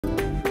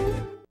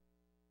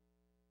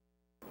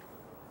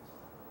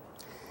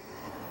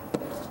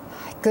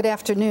Good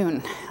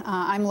afternoon.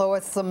 I'm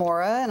Lois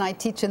Zamora, and I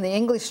teach in the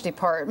English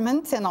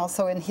department and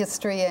also in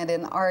history and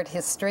in art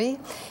history.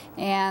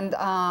 And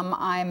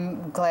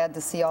I'm glad to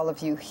see all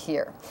of you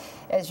here.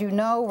 As you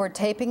know, we're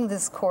taping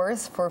this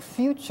course for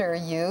future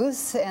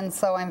use, and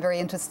so I'm very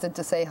interested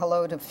to say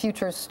hello to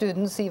future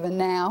students even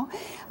now.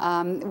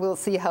 We'll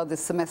see how this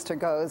semester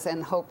goes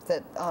and hope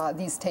that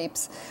these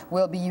tapes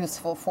will be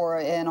useful for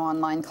an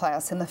online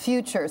class in the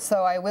future.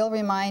 So I will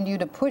remind you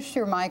to push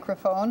your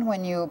microphone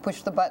when you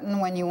push the button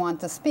when you want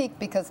to speak,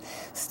 because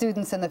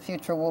students in the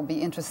future will be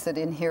interested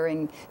in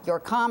hearing your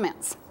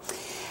comments.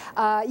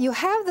 You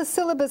have the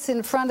syllabus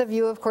in front of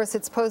you. Of course,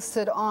 it's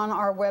posted on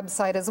our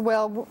website as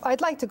well.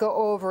 I'd like to go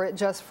over it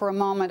just for a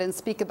moment and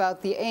speak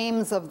about the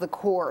aims of the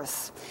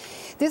course.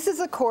 This is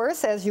a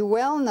course, as you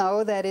well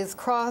know, that is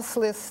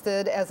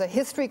cross-listed as a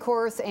history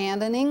course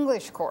and an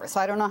English course.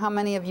 I don't know how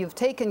many of you have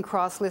taken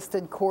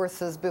cross-listed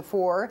courses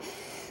before,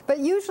 but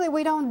usually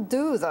we don't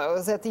do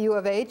those at the U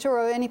of H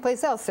or any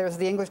place else. There's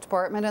the English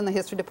department and the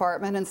history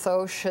department and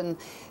Soc and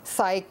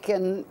Psych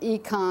and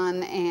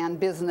Econ and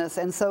business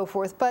and so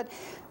forth. But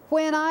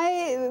when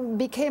I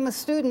became a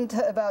student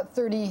about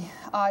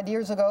 30-odd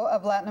years ago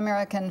of Latin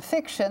American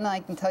fiction, I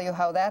can tell you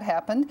how that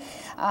happened,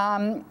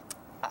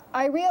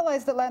 I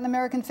realized that Latin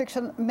American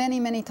fiction many,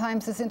 many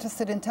times is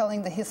interested in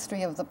telling the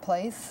history of the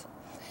place.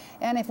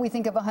 And if we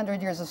think of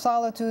 100 Years of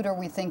Solitude, or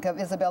we think of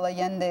Isabel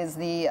Allende's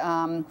The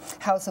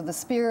House of the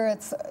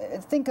Spirits,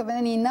 think of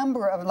any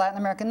number of Latin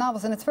American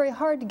novels, and it's very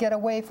hard to get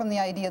away from the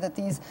idea that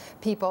these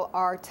people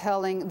are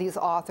telling, these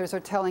authors are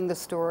telling the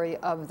story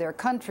of their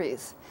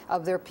countries,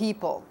 of their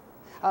people,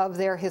 of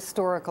their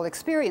historical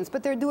experience,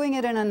 but they're doing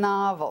it in a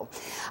novel.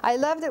 I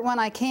loved it when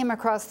I came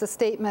across the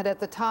statement at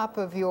the top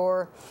of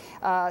your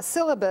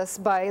syllabus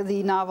by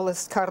the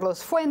novelist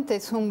Carlos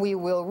Fuentes, whom we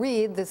will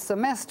read this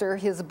semester,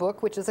 his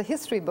book, which is a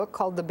history book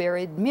called The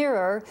Buried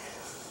Mirror,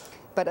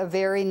 but a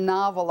very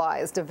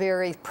novelized, a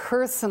very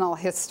personal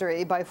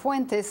history by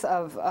Fuentes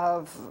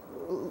of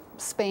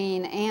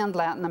Spain and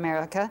Latin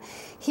America.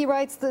 He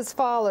writes as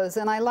follows,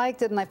 and I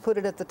liked it and I put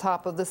it at the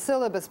top of the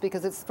syllabus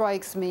because it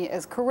strikes me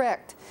as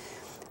correct.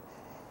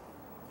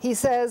 He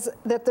says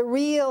that the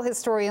real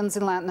historians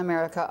in Latin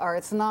America are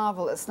its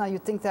novelists. Now,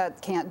 you'd think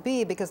that can't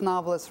be because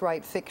novelists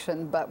write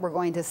fiction, but we're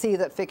going to see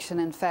that fiction,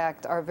 in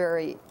fact, are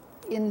very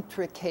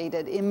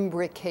imbricated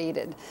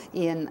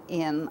in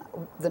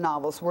the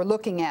novels we're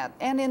looking at,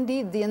 and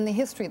indeed in the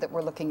history that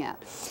we're looking at.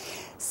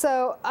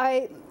 So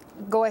I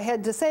go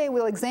ahead to say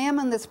we'll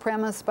examine this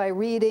premise by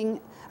reading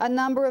a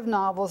number of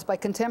novels by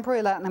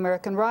contemporary Latin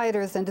American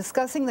writers and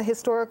discussing the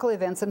historical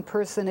events and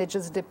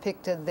personages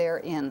depicted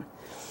therein.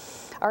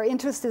 Our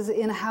interest is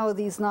in how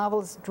these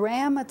novels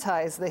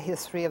dramatize the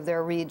history of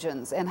their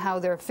regions and how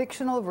their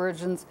fictional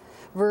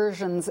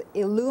versions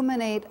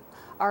illuminate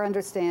our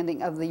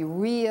understanding of the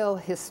real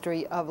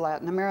history of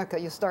Latin America.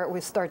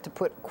 We start to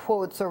put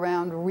quotes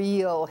around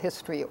real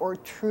history or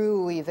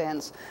true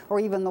events or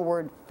even the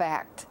word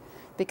fact,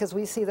 because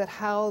we see that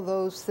how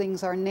those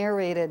things are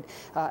narrated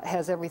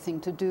has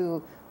everything to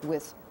do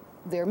with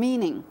their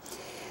meaning.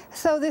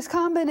 So this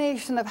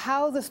combination of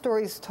how the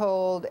story is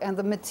told and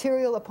the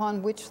material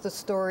upon which the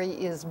story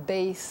is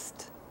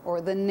based, or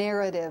the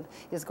narrative,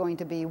 is going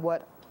to be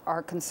what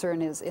our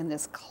concern is in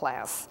this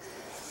class.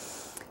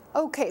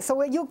 Okay,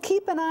 so you'll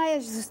keep an eye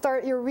as you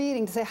start your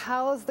reading to say,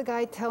 how is the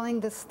guy telling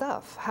this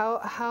stuff?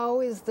 How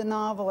is the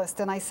novelist?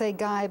 And I say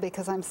guy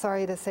because I'm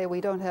sorry to say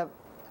we don't have,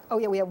 oh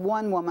yeah, we have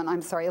one woman,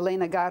 I'm sorry,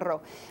 Elena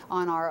Garro,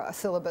 on our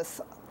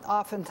syllabus.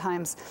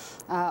 Oftentimes,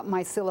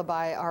 my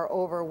syllabi are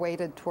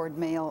overweighted toward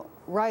male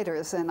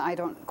writers, and I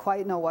don't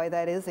quite know why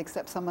that is,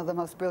 except some of the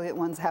most brilliant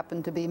ones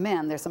happen to be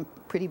men. There's some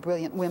pretty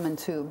brilliant women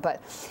too,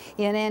 but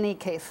in any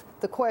case,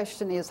 the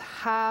question is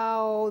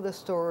how the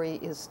story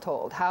is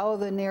told, how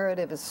the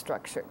narrative is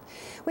structured.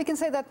 We can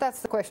say that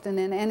that's the question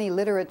in any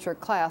literature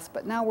class,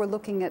 but now we're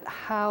looking at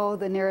how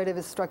the narrative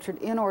is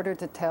structured in order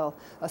to tell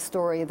a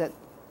story that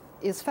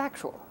is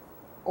factual,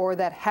 or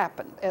that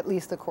happened, at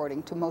least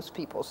according to most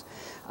people's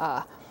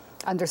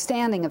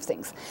understanding of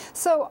things.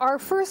 So our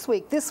first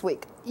week, this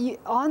week,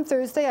 on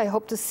Thursday, I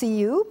hope to see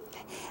you,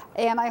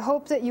 and I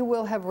hope that you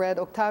will have read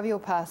Octavio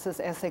Paz's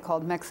essay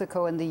called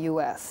Mexico and the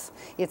U.S.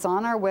 It's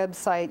on our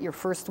website your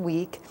first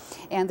week,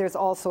 and there's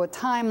also a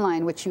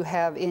timeline which you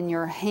have in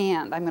your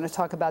hand. I'm going to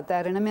talk about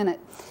that in a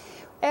minute.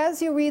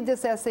 As you read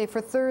this essay for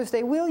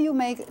Thursday, will you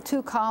make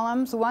two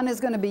columns? One is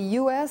going to be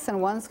U.S.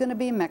 and one's going to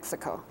be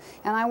Mexico.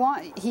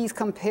 And he's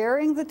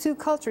comparing the two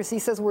cultures. He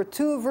says we're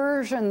two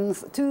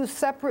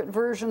separate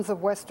versions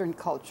of Western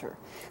culture.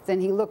 Then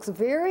he looks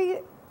very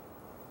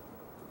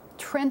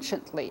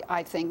trenchantly,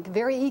 I think,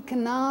 very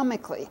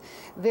economically,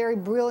 very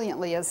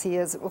brilliantly, as he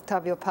is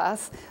Octavio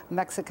Paz,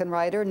 Mexican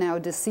writer, now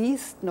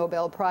deceased,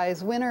 Nobel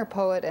Prize winner,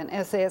 poet and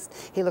essayist.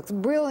 He looks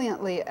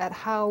brilliantly at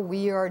how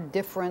we are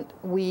different,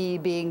 we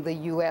being the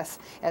U.S.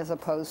 as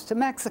opposed to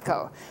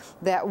Mexico.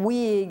 That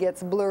we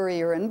gets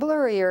blurrier and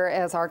blurrier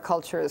as our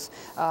cultures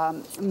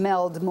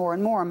meld more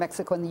and more,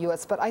 Mexico and the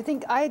U.S. But I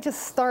think I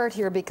just start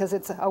here because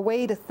it's a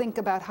way to think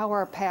about how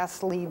our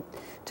pasts lead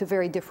to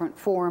very different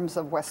forms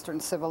of Western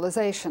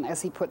civilization,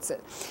 as he puts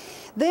it.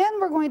 Then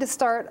we're going to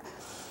start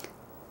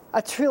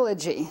a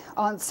trilogy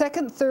on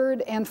second,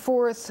 third, and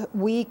fourth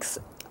weeks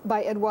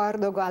by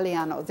Eduardo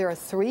Galeano. There are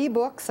 3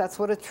 books. That's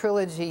what a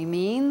trilogy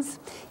means.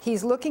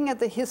 He's looking at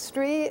the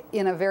history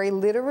in a very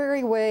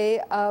literary way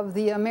of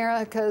the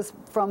Americas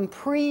from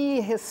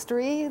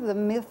prehistory, the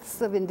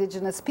myths of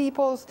indigenous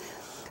peoples,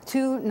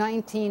 to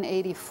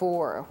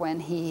 1984, when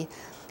he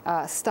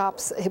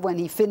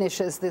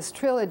finishes this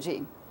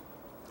trilogy.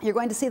 You're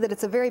going to see that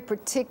it's a very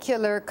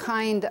particular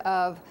kind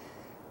of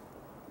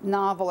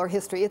novel or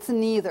history. It's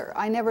neither.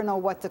 I never know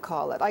what to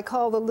call it. I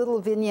call the little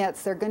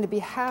vignettes, they're going to be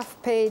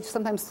half-page,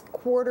 sometimes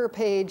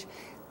quarter-page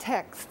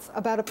texts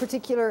about a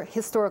particular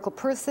historical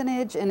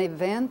personage, an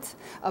event,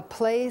 a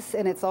place,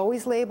 and it's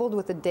always labeled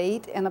with a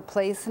date and a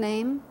place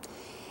name.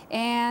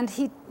 And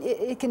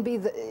it can be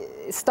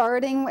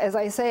starting, as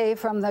I say,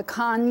 from the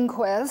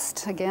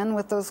conquest, again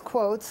with those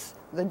quotes,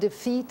 the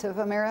defeat of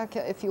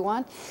America, if you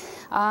want,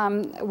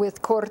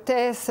 with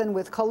Cortés and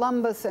with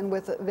Columbus and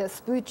with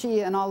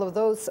Vespucci and all of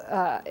those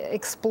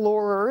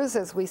explorers,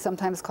 as we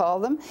sometimes call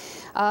them,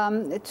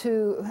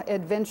 to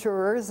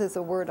adventurers is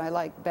a word I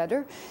like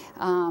better,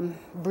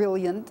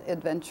 brilliant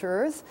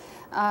adventurers.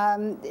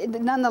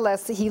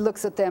 Nonetheless, he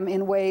looks at them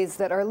in ways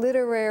that are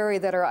literary,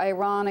 that are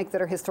ironic,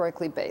 that are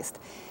historically based.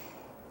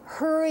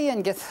 Hurry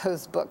and get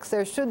those books.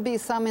 There should be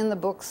some in the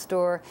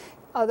bookstore.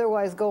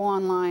 Otherwise, go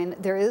online.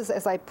 There is,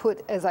 as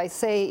I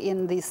say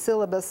in the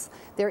syllabus,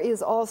 there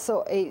is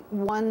also a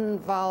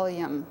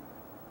 1-volume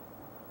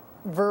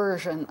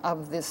version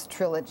of this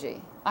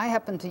trilogy. I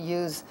happen to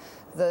use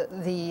the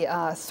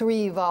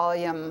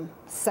 3-volume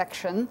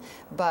section,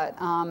 but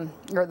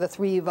or the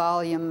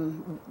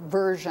 3-volume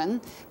version,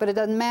 but it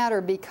doesn't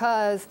matter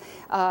because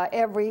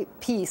every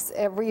piece,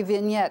 every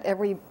vignette,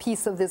 every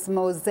piece of this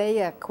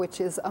mosaic, which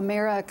is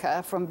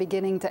America from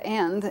beginning to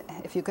end,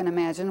 if you can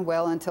imagine,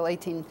 well until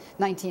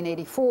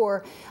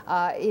 1984,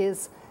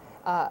 is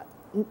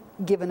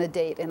given a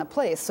date and a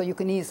place, so you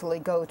can easily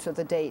go to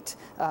the date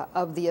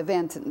of the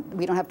event.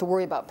 We don't have to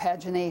worry about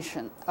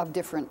pagination of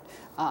different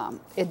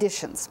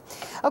editions.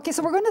 Okay,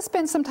 so we're going to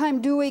spend some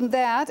time doing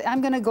that.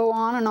 I'm going to go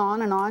on and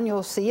on and on.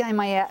 You'll see. I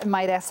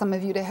might ask some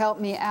of you to help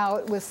me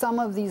out with some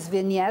of these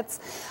vignettes.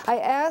 I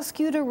ask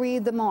you to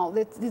read them all.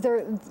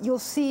 You'll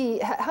see.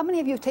 How many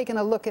of you have taken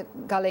a look at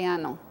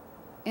Galeano?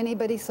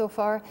 Anybody so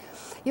far?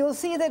 You'll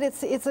see that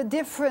it's a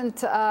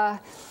different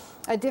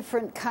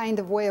kind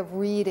of way of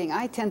reading.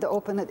 I tend to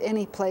open at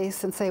any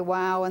place and say,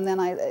 wow, and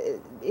then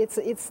it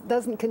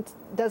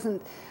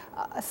doesn't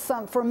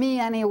for me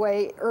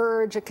anyway,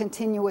 urge a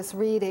continuous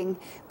reading,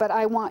 but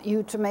I want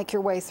you to make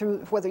your way through,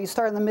 whether you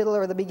start in the middle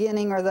or the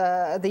beginning or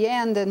the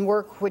end, and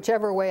work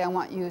whichever way. I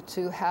want you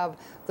to have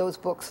those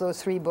books,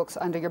 those 3 books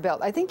under your belt.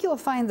 I think you'll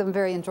find them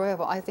very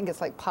enjoyable. I think it's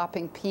like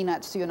popping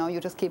peanuts, you know, you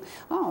just keep,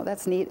 oh,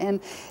 that's neat.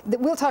 And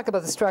we'll talk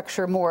about the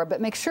structure more,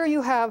 but make sure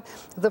you have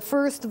the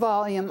 1st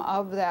volume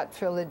of that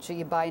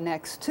trilogy by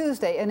next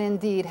Tuesday, and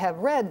indeed have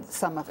read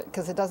some of it,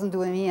 because it doesn't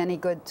do me any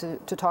good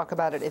to talk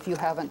about it if you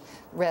haven't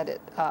read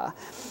it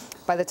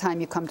by the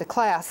time you come to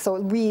class. So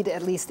read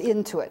at least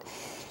into it.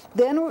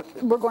 Then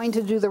we're going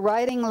to do the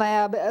writing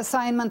lab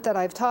assignment that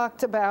I've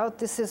talked about.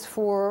 This is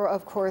for,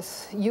 of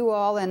course, you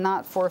all and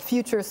not for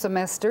future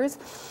semesters.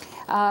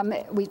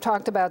 We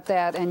talked about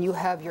that, and you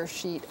have your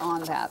sheet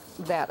on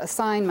that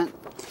assignment.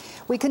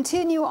 We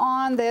continue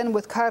on then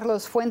with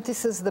Carlos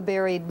Fuentes' The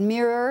Buried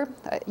Mirror.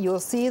 You'll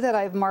see that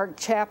I've marked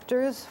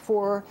chapters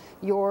for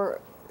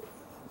your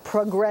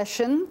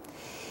progression.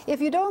 If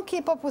you don't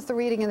keep up with the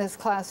reading in this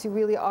class, you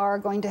really are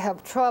going to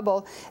have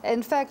trouble.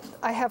 In fact,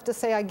 I have to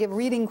say I give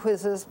reading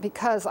quizzes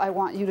because I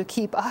want you to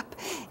keep up.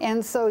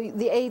 And so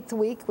the 8th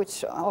week,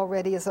 which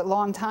already is a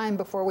long time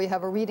before we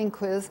have a reading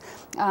quiz,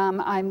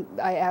 I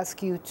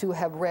ask you to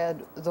have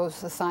read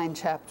those assigned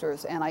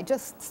chapters. And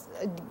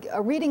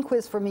a reading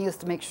quiz for me is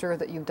to make sure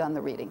that you've done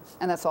the reading.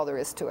 And that's all there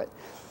is to it.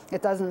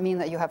 It doesn't mean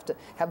that you have to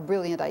have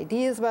brilliant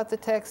ideas about the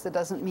text. It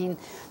doesn't mean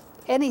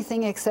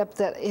anything except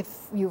that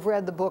if you've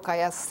read the book, I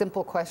ask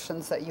simple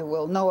questions that you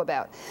will know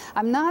about.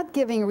 I'm not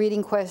giving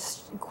reading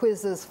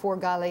quizzes for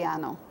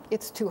Galeano.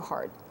 It's too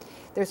hard.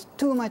 There's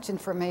too much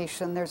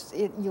information.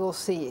 You'll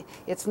see.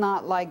 It's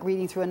not like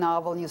reading through a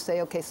novel and you say,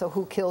 okay, so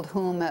who killed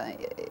whom,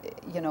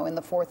 you know, in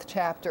the 4th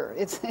chapter.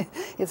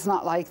 It's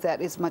not like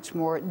that. It's much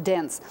more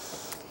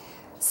dense.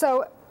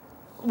 So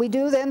we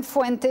do then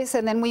Fuentes,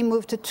 and then we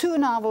move to 2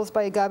 novels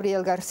by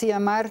Gabriel Garcia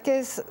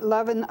Marquez,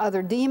 Love and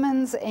Other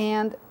Demons,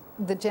 and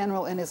The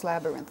General in His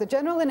Labyrinth. The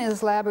General in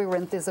His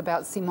Labyrinth is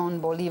about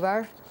Simón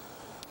Bolívar,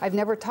 I've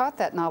never taught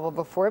that novel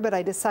before, but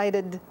I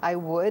decided I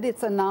would.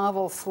 It's a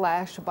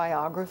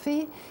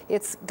novel/biography.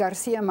 It's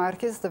Garcia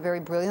Marquez, the very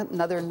brilliant,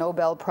 another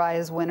Nobel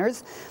Prize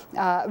winner's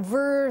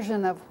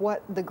version of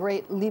what the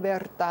great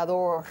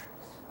libertador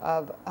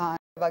of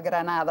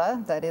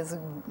Granada, that is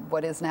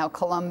what is now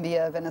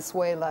Colombia,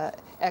 Venezuela,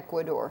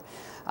 Ecuador,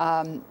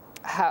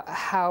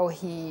 how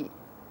he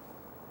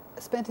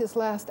spent his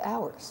last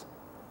hours.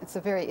 It's a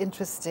very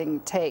interesting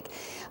take.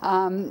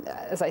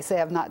 As I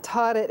say, I've not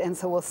taught it, and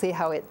so we'll see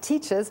how it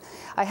teaches.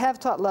 I have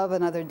taught Love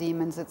and Other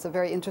Demons. It's a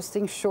very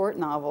interesting short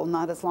novel,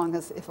 not as long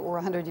as if it were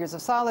 100 Years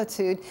of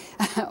Solitude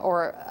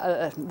or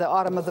The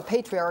Autumn of the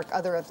Patriarch,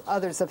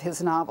 others of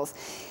his novels.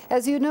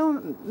 As you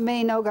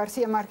may know,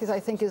 Garcia Marquez, I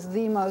think, is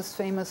the most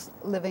famous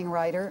living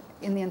writer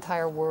in the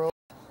entire world.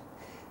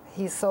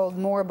 He sold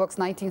more books.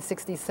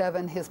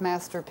 1967, his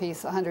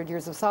masterpiece, 100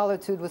 Years of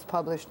Solitude, was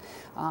published.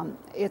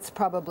 It's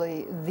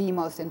probably the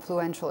most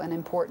influential and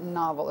important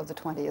novel of the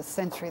 20th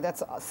century.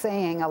 That's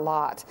saying a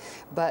lot.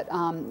 But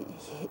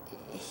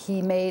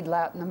he made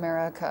Latin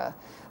America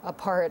a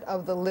part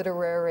of the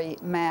literary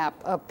map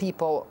of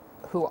people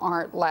who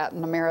aren't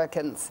Latin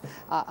Americans.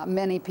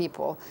 Many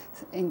people,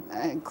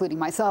 including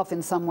myself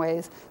in some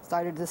ways,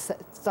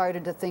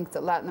 started to think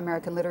that Latin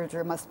American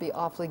literature must be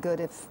awfully good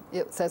if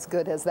it's as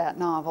good as that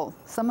novel.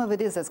 Some of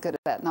it is as good as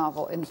that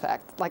novel, in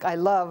fact. Like, I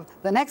love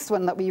the next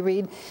one that we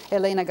read,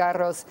 Elena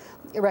Garro's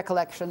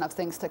Recollection of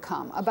Things to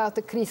Come, about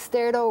the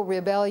Cristero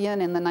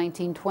rebellion in the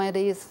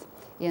 1920s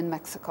in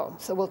Mexico.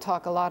 So we'll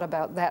talk a lot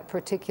about that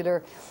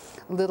particular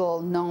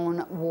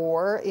little-known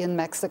war in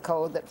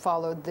Mexico that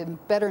followed the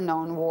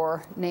better-known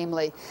war,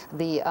 namely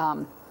the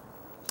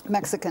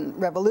Mexican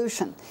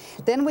Revolution.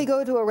 Then we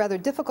go to a rather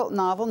difficult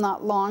novel,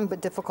 not long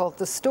but difficult,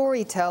 The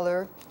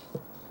Storyteller.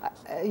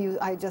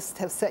 I just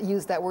have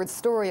used that word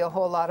story a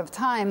whole lot of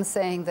times,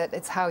 saying that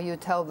it's how you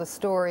tell the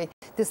story.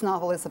 This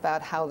novel is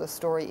about how the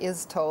story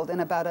is told,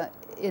 and about an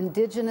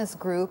indigenous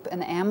group,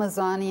 an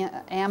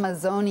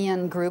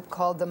Amazonian group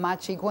called the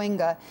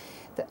Machiguenga,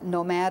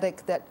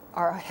 nomadic, that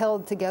are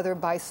held together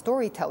by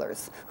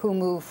storytellers who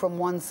move from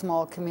one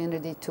small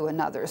community to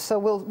another. So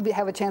we'll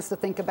have a chance to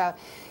think about,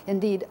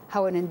 indeed,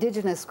 how an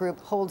indigenous group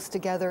holds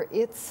together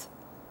its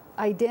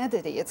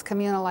identity, its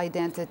communal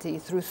identity,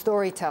 through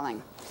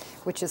storytelling,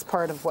 which is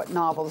part of what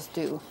novels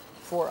do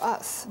for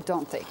us,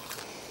 don't they?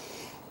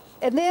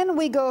 And then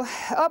we go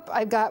up.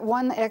 I've got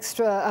one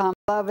extra,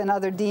 Love and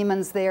Other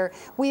Demons there.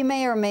 We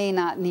may or may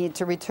not need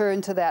to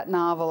return to that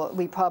novel.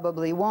 We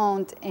probably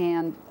won't,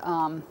 and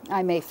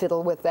I may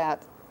fiddle with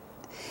that.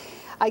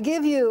 I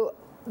give you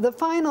the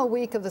final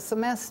week of the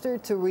semester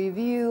to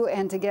review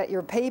and to get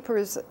your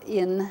papers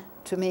in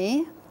to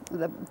me.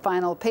 The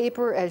final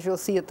paper, as you'll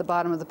see at the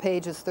bottom of the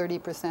page, is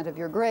 30% of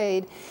your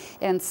grade,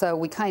 and so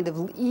we kind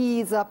of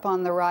ease up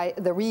on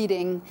the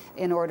reading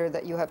in order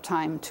that you have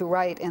time to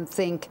write and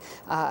think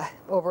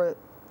over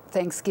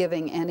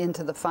Thanksgiving and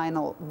into the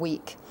final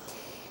week.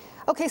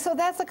 Okay, so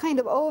that's a kind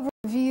of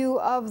overview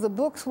of the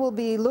books we'll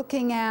be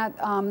looking at.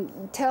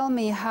 Tell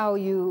me how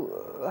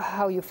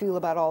you feel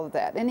about all of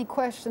that. Any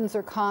questions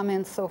or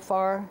comments so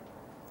far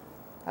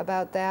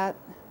about that?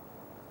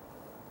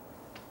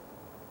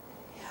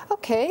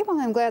 Okay, well,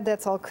 I'm glad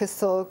that's all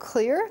crystal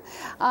clear.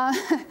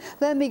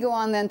 Let me go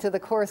on then to the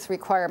course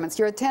requirements.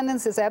 Your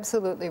attendance is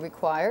absolutely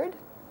required.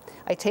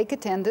 I take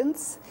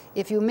attendance.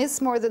 If you miss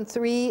more than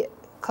 3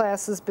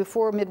 classes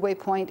before midway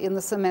point in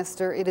the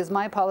semester, it is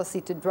my policy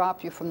to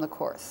drop you from the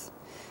course.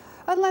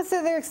 Unless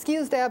there are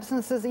excused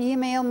absences,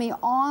 email me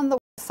on the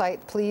website,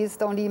 please.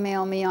 Don't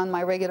email me on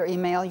my regular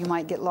email. You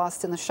might get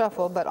lost in the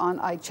shuffle, but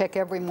I check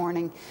every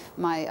morning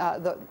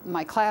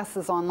my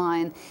classes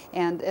online,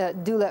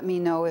 and do let me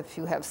know if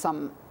you have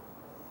some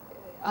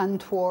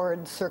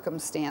untoward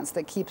circumstance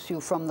that keeps you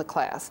from the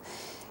class.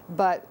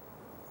 But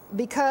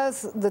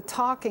because the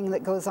talking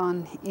that goes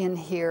on in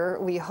here,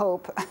 we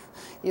hope,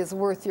 is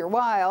worth your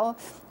while,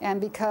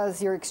 and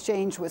because your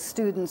exchange with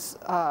students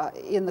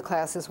in the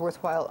class is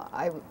worthwhile,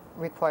 I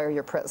require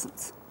your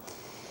presence.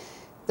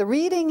 The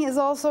reading is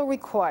also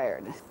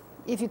required.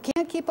 If you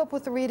can't keep up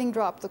with the reading,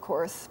 drop the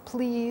course,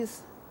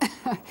 please.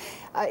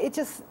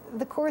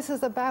 The course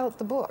is about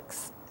the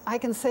books. I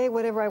can say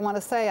whatever I want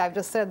to say. I've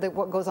just said that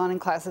what goes on in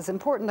class is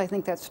important. I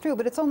think that's true,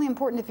 but it's only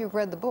important if you've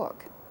read the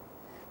book,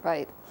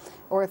 right?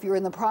 Or if you're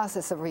in the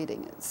process of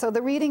reading it. So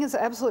the reading is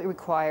absolutely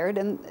required,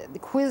 and the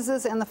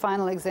quizzes and the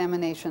final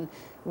examination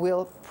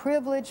will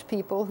privilege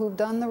people who've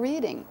done the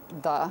reading.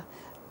 Duh.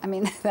 I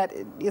mean, that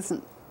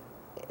isn't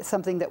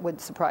something that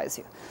would surprise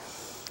you.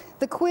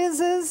 The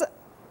quizzes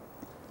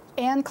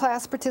and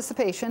class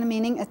participation,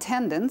 meaning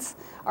attendance,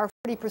 are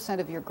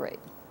 40% of your grade.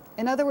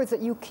 In other words,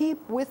 that you keep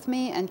with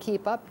me and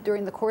keep up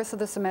during the course of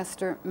the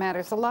semester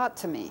matters a lot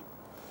to me.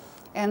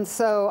 And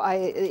so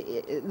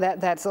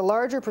that's a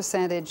larger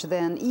percentage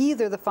than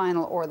either the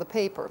final or the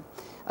paper.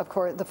 Of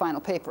course, the final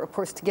paper. Of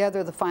course,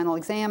 together the final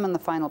exam and the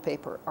final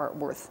paper are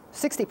worth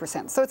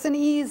 60%. So it's an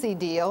easy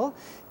deal.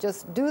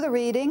 Just do the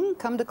reading,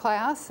 come to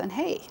class, and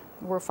hey,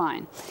 we're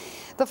fine.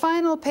 The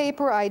final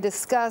paper I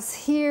discuss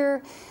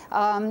here,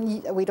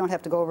 we don't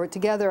have to go over it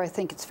together. I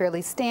think it's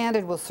fairly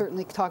standard. We'll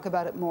certainly talk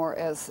about it more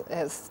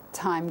as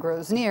time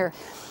grows near.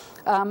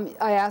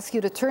 I ask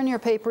you to turn your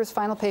papers,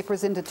 final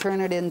papers, into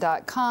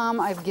turnitin.com.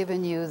 I've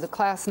given you the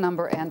class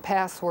number and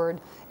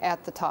password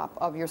at the top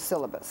of your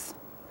syllabus.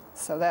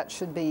 So that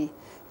should be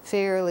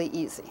fairly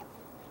easy.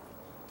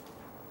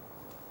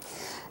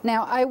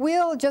 Now, I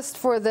will, just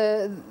for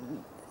the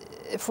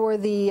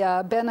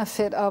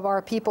benefit of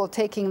our people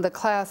taking the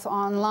class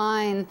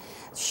online,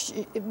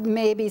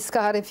 maybe,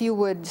 Scott, if you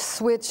would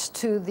switch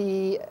to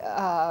the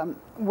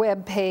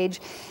web page.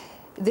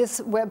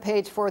 This web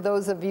page, for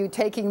those of you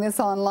taking this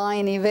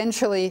online,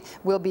 eventually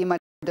will be much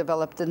more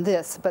developed than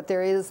this. But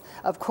there is,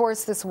 of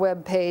course, this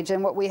web page,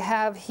 and what we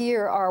have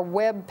here are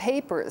web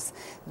papers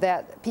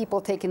that people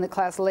taking the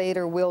class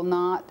later will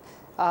not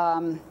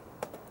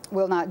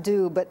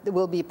do, but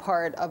will be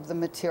part of the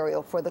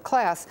material for the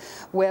class.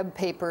 Web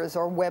papers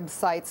or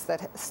websites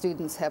that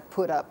students have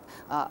put up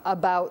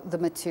about the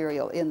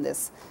material in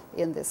this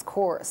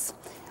course.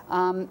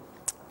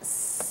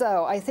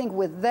 So I think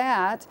with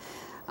that,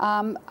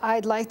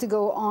 I'd like to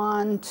go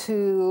on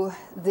to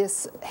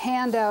this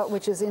handout,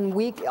 which is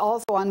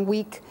also on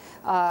week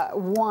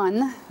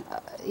 1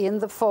 in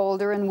the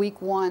folder in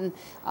week 1,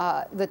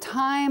 the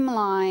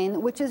timeline,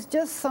 which is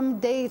just some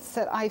dates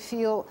that I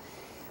feel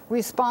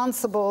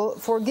responsible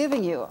for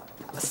giving you.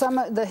 Some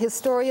of the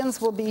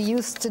historians will be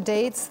used to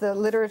dates. The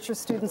literature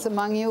students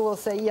among you will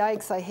say,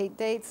 yikes, I hate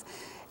dates.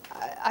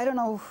 I don't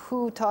know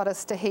who taught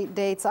us to hate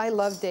dates. I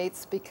love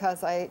dates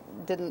because I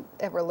didn't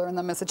ever learn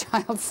them as a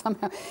child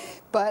somehow.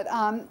 But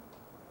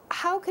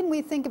how can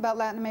we think about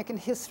Latin American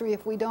history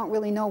if we don't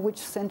really know which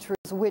century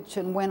is which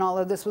and when all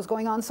of this was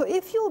going on? So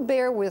if you'll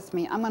bear with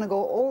me, I'm going to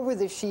go over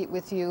the sheet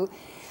with you.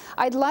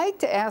 I'd like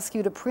to ask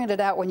you to print it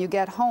out when you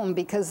get home,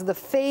 because the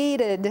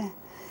faded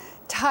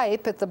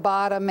type at the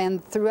bottom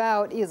and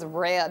throughout is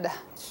red. It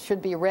should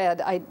be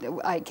red.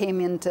 I came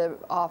into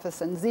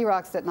office and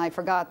Xeroxed it, and I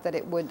forgot that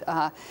it would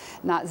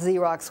not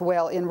Xerox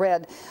well in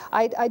red.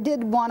 I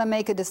did want to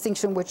make a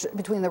distinction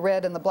between the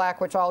red and the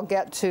black, which I'll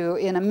get to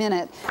in a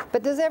minute.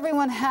 But does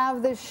everyone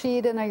have this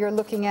sheet, and you're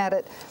looking at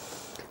it?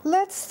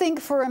 Let's think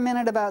for a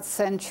minute about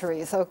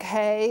centuries,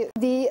 okay?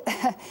 The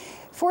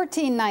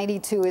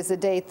 1492 is a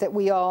date that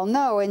we all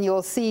know, and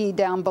you'll see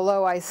down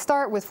below I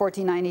start with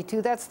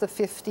 1492. That's the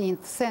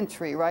 15th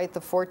century, right? The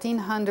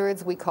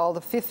 1400s we call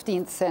the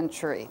 15th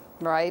century,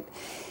 right?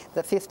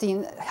 The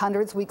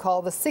 1500s we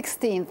call the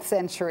 16th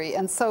century,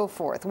 and so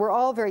forth. We're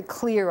all very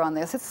clear on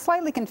this. It's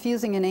slightly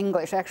confusing in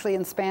English. Actually,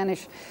 in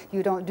Spanish,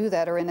 you don't do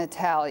that, or in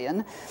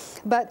Italian.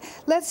 But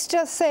let's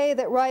just say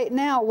that right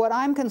now, what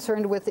I'm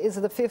concerned with is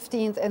the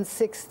 15th and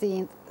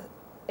 16th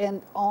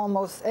and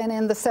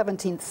in the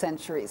 17th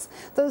centuries.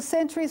 Those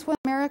centuries when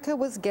America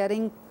was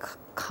getting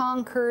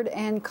conquered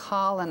and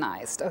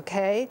colonized,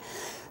 okay?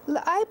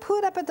 I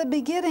put up at the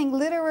beginning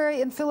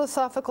literary and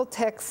philosophical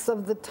texts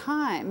of the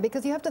time,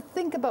 because you have to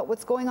think about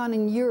what's going on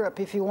in Europe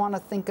if you want to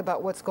think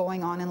about what's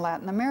going on in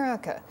Latin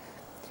America.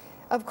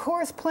 Of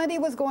course, plenty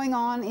was going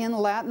on in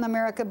Latin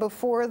America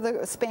before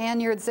the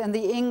Spaniards and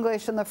the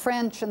English and the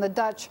French and the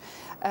Dutch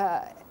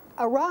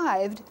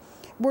arrived.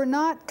 We're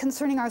not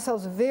concerning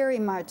ourselves very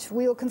much.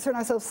 We'll concern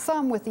ourselves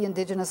some with the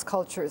indigenous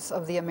cultures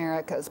of the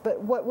Americas. But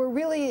what we're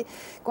really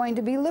going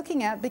to be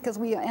looking at, because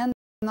we end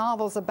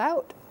novels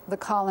about the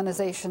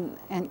colonization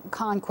and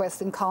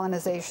conquest and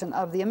colonization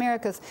of the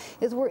Americas,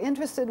 is we're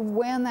interested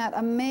when that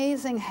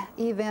amazing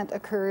event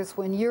occurs,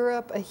 when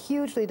Europe, a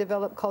hugely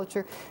developed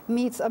culture,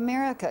 meets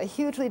America, a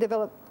hugely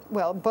developed,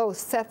 well, both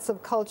sets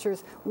of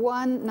cultures,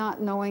 one not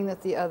knowing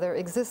that the other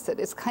existed.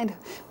 It's kind of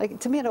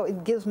like, to me,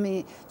 it gives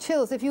me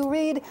chills. If you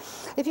read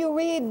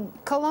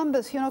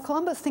Columbus, you know,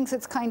 Columbus thinks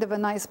it's kind of a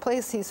nice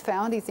place he's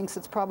found. He thinks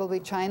it's probably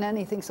China, and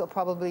he thinks he'll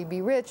probably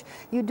be rich.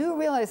 You do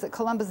realize that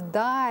Columbus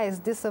dies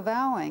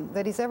disavowing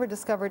that he's ever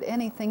discovered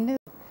anything new.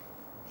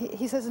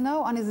 He says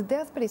no on his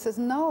deathbed. He says,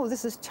 no,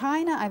 this is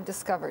China I've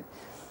discovered.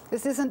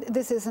 This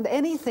isn't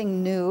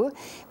anything new.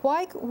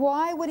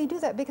 Why would he do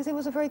that? Because he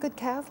was a very good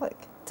Catholic.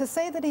 To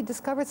say that he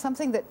discovered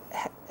something that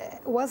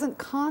wasn't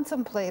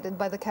contemplated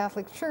by the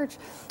Catholic Church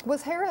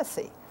was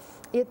heresy.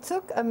 It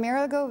took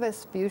Amerigo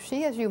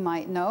Vespucci, as you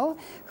might know,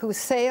 who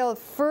sailed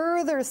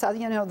further south.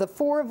 You know, the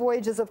 4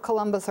 voyages of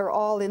Columbus are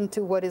all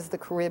into what is the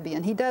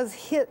Caribbean. He does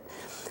hit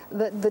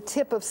the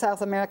tip of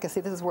South America.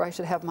 See, this is where I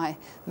should have my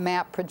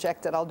map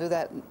projected. I'll do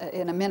that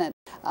in a minute.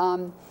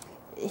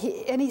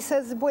 And he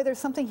says, boy, there's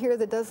something here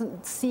that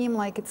doesn't seem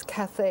like it's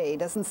Cathay,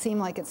 doesn't seem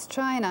like it's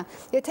China.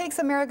 It takes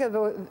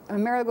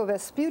Amerigo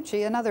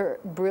Vespucci, another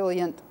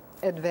brilliant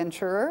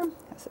adventurer,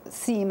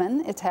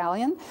 seaman,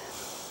 Italian,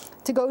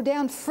 to go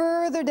down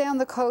further down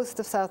the coast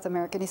of South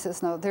America. And he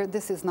says, no,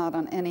 this is not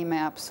on any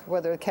maps,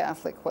 whether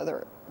Catholic,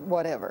 whether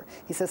whatever.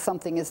 He says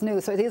something is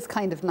new. So it is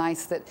kind of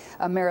nice that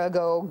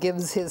Amerigo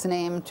gives his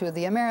name to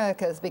the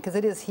Americas, because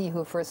it is he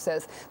who first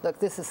says, look,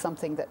 this is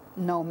something that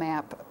no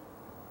map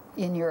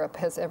in Europe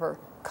has ever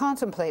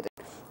contemplated.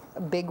 A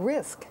big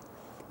risk.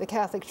 The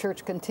Catholic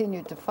Church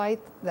continued to fight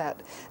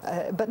that,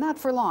 but not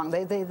for long.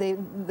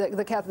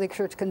 The Catholic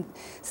Church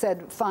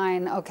said,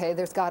 fine, okay,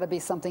 there's got to be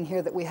something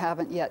here that we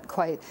haven't yet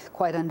quite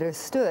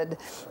understood.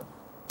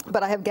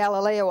 But I have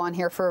Galileo on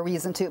here for a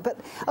reason too. But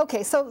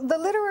okay, so the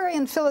literary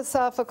and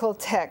philosophical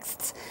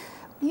texts,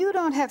 you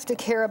don't have to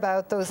care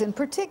about those in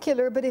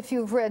particular, but if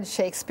you've read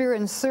Shakespeare,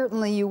 and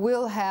certainly you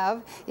will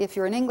have if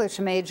you're an English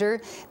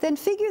major, then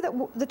figure that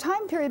the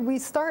time period we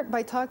start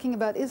by talking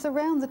about is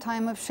around the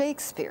time of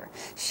Shakespeare.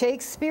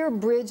 Shakespeare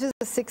bridges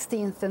the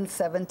 16th and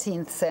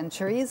 17th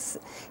centuries.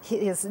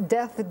 His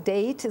death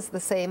date is the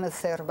same as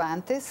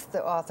Cervantes,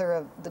 the author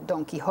of the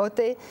Don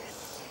Quixote.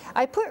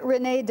 I put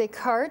René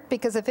Descartes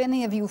because if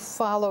any of you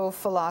follow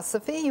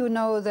philosophy, you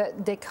know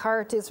that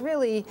Descartes is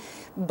really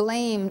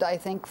blamed, I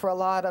think, for a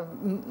lot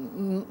of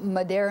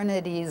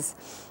modernity's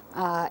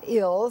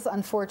ills,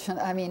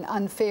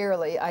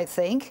 unfairly, I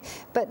think.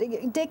 But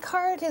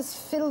Descartes is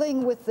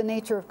fiddling with the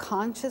nature of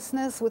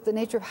consciousness, with the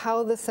nature of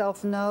how the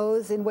self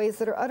knows in ways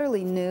that are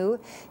utterly new.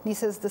 And he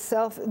says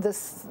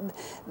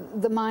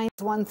the mind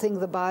is one thing,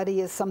 the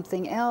body is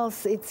something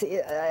else.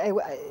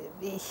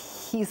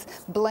 He's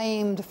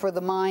blamed for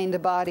the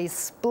mind-body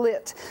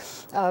split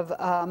of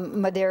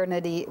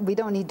modernity. We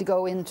don't need to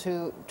go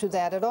into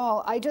that at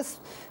all. I just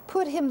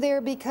put him there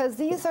because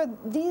these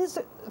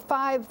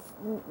 5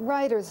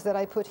 writers that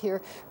I put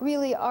here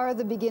really are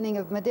the beginning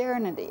of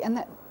modernity, and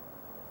that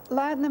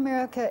Latin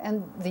America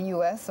and the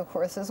US, of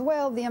course, as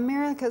well, the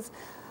Americas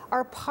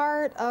are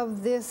part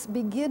of this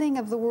beginning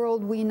of the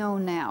world we know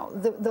now,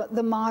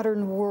 the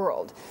modern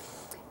world.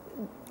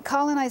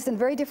 Colonized in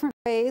very different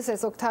ways,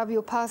 as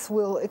Octavio Paz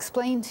will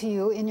explain to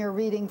you in your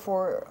reading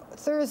for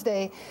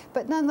Thursday,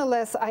 but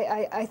nonetheless,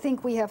 I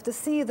think we have to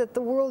see that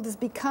the world is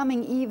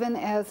becoming, even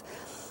as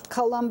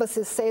Columbus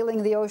is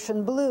sailing the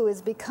ocean blue,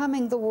 is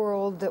becoming the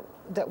world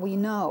that we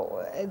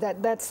know.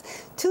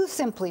 That's too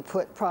simply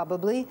put,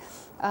 probably.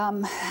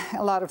 A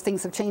lot of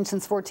things have changed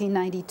since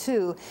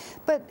 1492.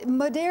 But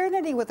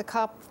modernity with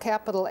a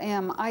capital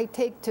M, I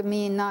take to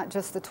mean not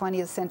just the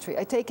 20th century.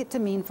 I take it to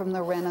mean from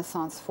the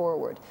Renaissance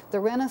forward. The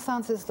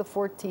Renaissance is the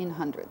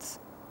 1400s.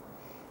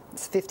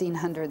 It's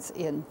 1500s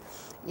in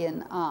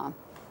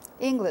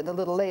England a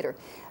little later.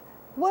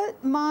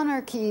 What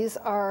monarchies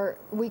are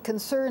we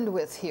concerned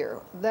with here?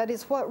 That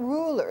is, what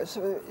rulers?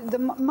 The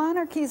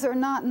monarchies are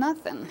not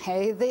nothing,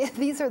 hey?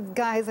 These are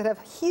guys that have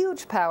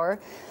huge power.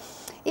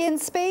 In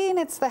Spain,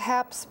 it's the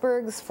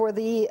Habsburgs for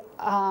the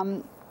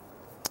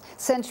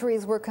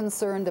centuries we're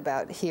concerned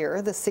about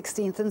here, the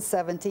 16th and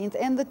 17th.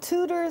 And the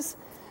Tudors,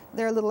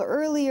 they're a little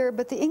earlier,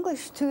 but the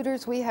English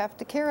Tudors we have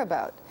to care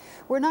about.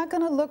 We're not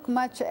going to look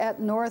much at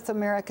North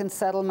American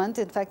settlement.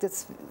 In fact,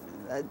 it's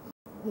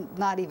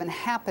not even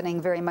happening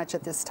very much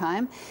at this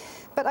time.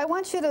 But I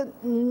want you to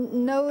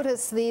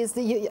notice these.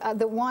 The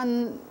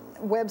one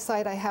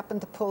website I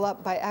happened to pull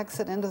up by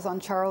accident is on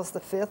Charles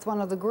V,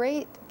 one of the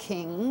great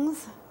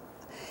kings,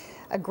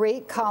 a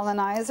great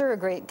colonizer, a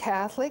great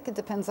Catholic. It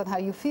depends on how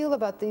you feel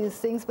about these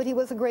things, but he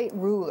was a great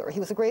ruler.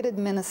 He was a great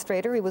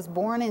administrator. He was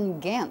born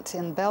in Ghent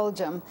in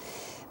Belgium.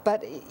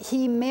 But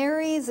he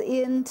marries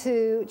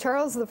into,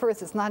 Charles I,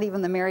 it's not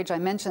even the marriage I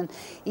mentioned,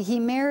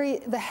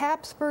 the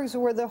Habsburgs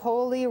were the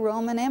Holy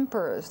Roman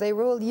Emperors. They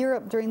ruled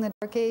Europe during the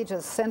Dark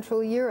Ages,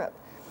 Central Europe.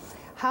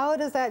 How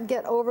does that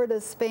get over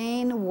to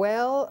Spain?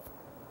 Well,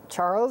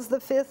 Charles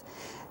V,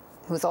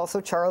 who's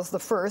also Charles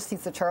I,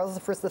 he's the Charles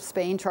I of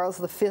Spain, Charles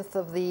V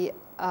of the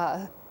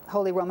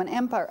Holy Roman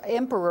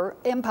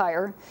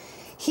Empire,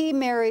 he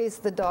marries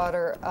the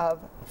daughter of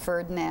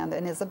Ferdinand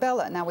and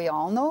Isabella. Now, we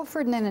all know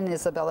Ferdinand and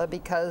Isabella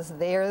because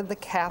they're the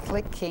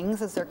Catholic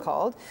kings, as they're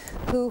called,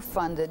 who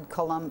funded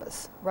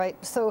Columbus, right?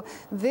 So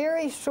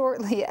very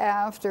shortly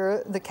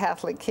after the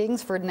Catholic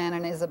kings, Ferdinand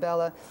and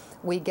Isabella,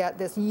 we get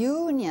this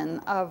union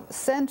of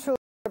Central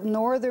Europe,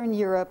 Northern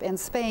Europe, and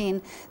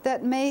Spain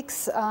that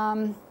makes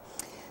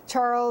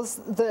Charles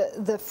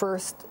the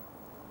First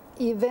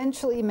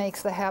eventually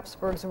makes the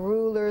Habsburgs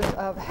rulers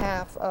of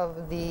half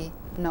of the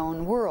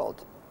known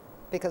world.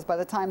 Because by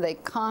the time they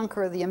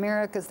conquer the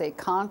Americas, they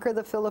conquer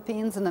the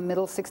Philippines in the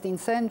middle 16th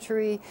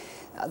century,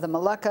 the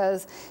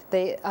Moluccas,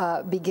 they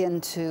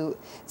begin to,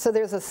 so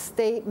there's a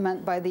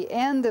statement by the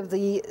end of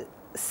the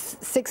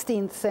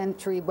 16th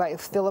century by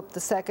Philip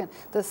II,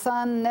 the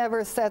sun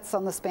never sets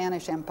on the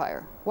Spanish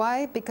Empire.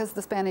 Why? Because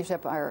the Spanish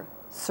Empire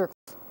circles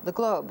the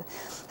globe.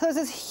 So there's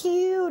this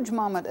huge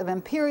moment of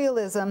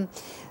imperialism.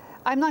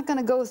 I'm not going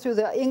to go through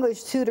the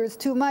English Tudors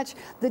too much.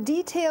 The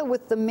detail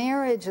with the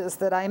marriages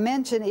that I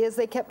mentioned is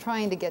they kept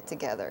trying to get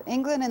together.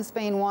 England and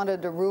Spain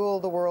wanted to rule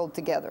the world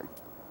together.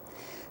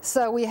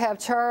 So we have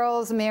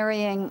Charles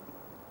marrying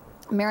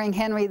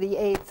Henry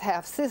VIII's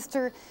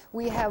half-sister.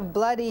 We have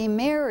Bloody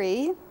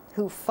Mary,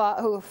 who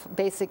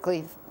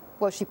basically,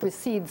 well, she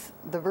precedes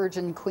the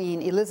Virgin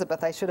Queen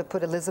Elizabeth. I should have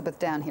put Elizabeth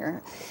down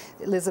here.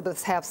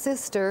 Elizabeth's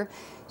half-sister.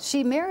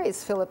 She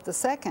marries Philip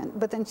II,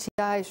 but then she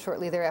dies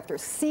shortly thereafter.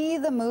 See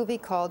the movie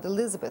called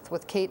Elizabeth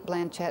with Kate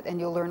Blanchett, and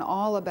you'll learn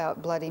all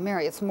about Bloody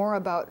Mary. It's more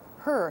about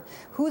her.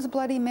 Who's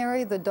Bloody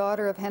Mary? The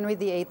daughter of Henry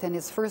VIII and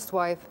his first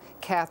wife,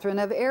 Catherine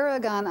of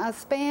Aragon, a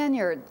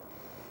Spaniard.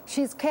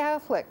 She's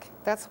Catholic.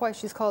 That's why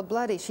she's called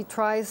Bloody. She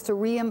tries to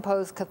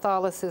reimpose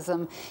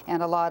Catholicism,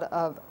 and a lot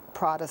of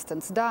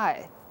Protestants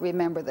die.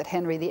 Remember that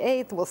Henry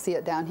VIII, we'll see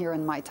it down here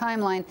in my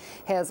timeline,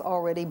 has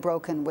already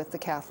broken with the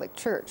Catholic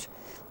Church.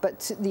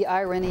 But the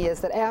irony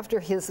is that after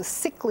his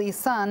sickly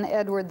son,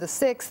 Edward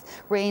VI,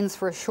 reigns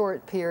for a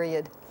short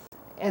period,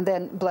 and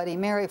then Bloody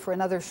Mary for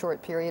another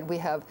short period, we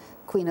have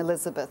Queen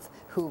Elizabeth,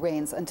 who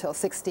reigns until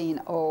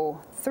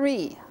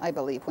 1603, I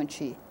believe, when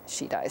she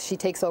dies. She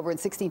takes over in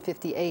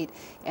 1658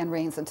 and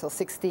reigns until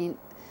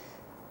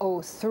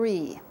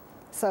 1603.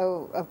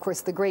 So, of course,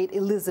 the great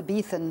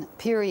Elizabethan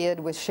period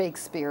with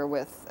Shakespeare,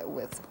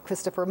 with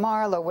Christopher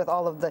Marlowe, with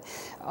all of the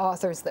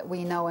authors that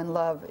we know and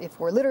love, if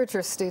we're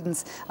literature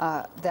students,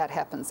 that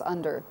happens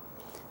under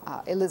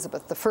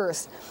Elizabeth I.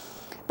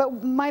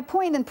 But my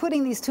point in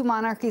putting these two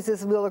monarchies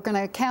is we're going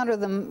to counter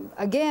them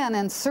again,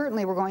 and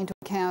certainly we're going to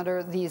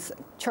counter these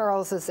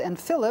Charleses and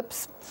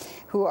Philips,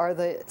 who are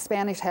the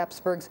Spanish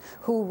Habsburgs,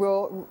 who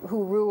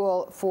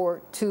rule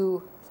for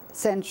 2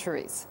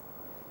 centuries.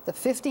 The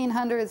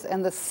 1500s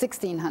and the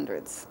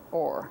 1600s,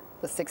 or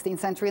the 16th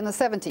century and the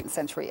 17th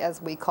century,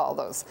 as we call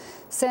those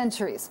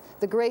centuries.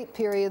 The Great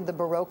Period, the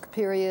Baroque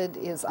period,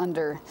 is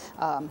under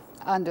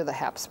the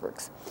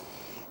Habsburgs.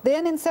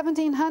 Then in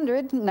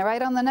 1700,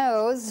 right on the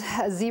nose,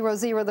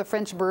 00, the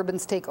French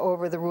Bourbons take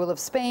over the rule of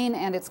Spain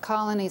and its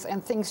colonies,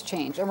 and things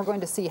change. And we're going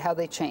to see how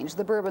they change.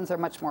 The Bourbons are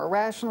much more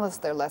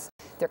rationalist.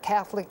 They're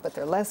Catholic, but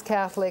they're less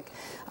Catholic.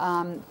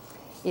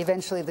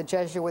 Eventually, the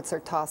Jesuits are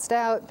tossed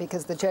out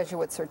because the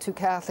Jesuits are too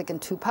Catholic and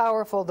too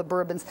powerful, the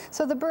Bourbons.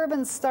 So the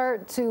Bourbons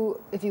start to,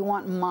 if you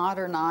want,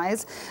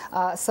 modernize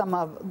some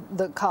of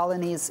the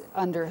colonies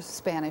under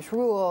Spanish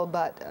rule,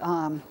 but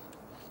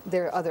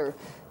there are other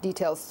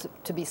details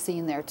to be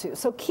seen there too.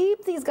 So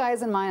keep these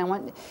guys in mind. I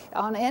want,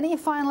 on any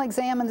final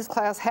exam in this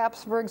class,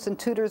 Habsburgs and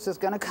Tudors is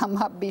going to come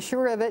up. Be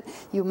sure of it.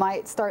 You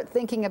might start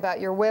thinking about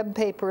your web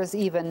papers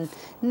even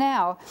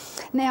now.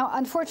 Now,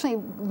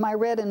 unfortunately, my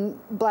red and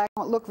black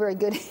won't look very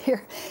good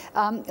here.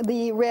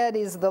 The red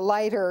is the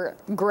lighter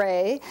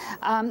gray.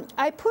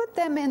 I put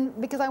them in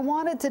because I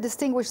wanted to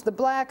distinguish the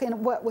black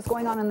and what was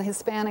going on in the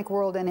Hispanic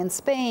world and in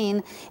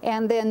Spain,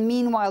 and then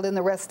meanwhile in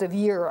the rest of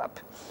Europe.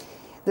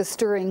 The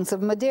stirrings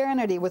of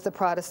modernity with the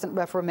Protestant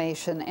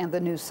Reformation and the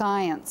new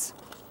science.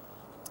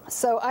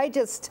 So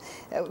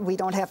we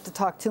don't have to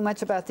talk too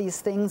much about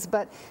these things,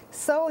 but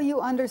so you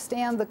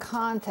understand the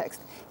context.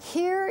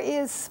 Here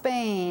is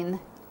Spain.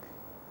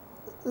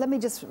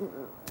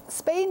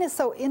 Spain is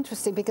so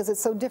interesting because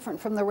it's so different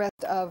from the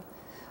rest of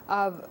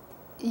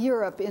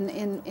Europe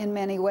in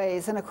many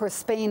ways. And of course,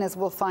 Spain, as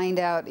we'll find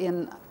out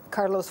in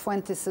Carlos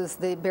Fuentes's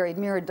The Buried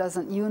Mirror,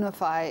 doesn't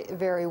unify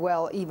very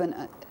well even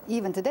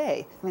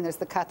today. I mean, there's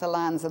the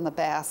Catalans and the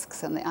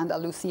Basques and the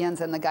Andalusians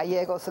and the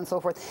Gallegos and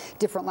so forth,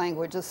 different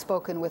languages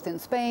spoken within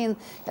Spain.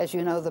 As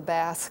you know, the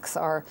Basques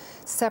are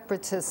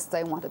separatists.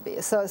 They want to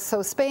be. So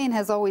Spain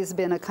has always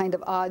been a kind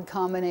of odd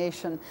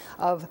combination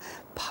of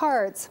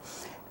parts.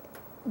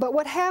 But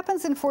what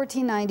happens in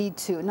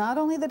 1492, not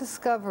only the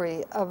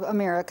discovery of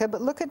America,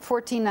 but look at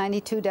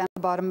 1492 down at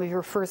the bottom of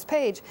your first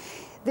page.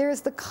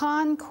 There's the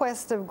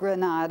conquest of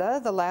Granada,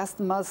 the last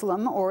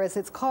Muslim, or as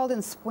it's called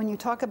when you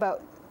talk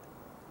about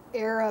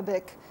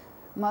Arabic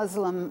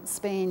Muslim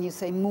Spain, you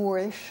say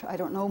Moorish. I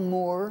don't know,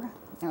 Moor.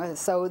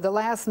 So the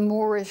last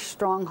Moorish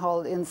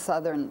stronghold in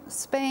southern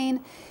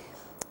Spain.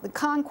 The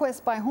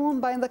conquest by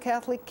whom? By the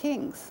Catholic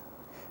kings.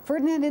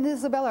 Ferdinand and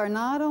Isabella are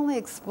not only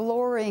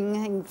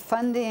exploring and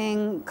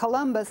funding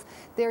Columbus,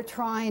 they're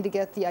trying to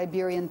get the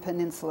Iberian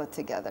Peninsula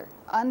together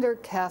under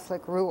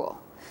Catholic rule.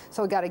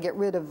 So we got to get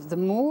rid of the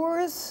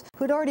Moors,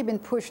 who'd already been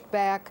pushed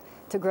back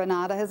to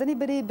Granada. Has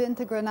anybody been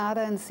to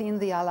Granada and seen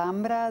the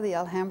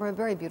Alhambra?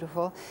 Very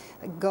beautiful.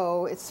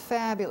 Go, it's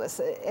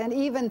fabulous. And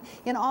even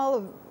in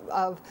all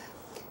of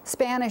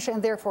Spanish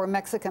and therefore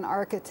Mexican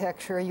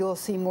architecture, you'll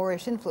see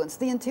Moorish influence.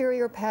 The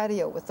interior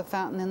patio with the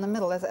fountain in the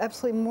middle is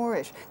absolutely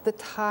Moorish. The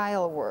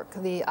tile work,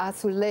 the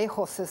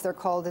azulejos as they're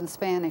called in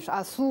Spanish.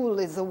 Azul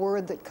is a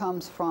word that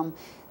comes from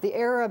the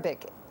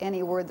Arabic.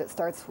 Any word that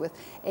starts with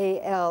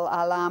al,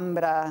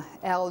 Alhambra,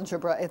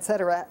 algebra,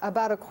 etc.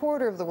 About a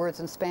quarter of the words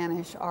in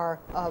Spanish are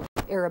of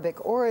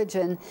Arabic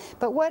origin.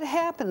 But what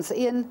happens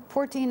in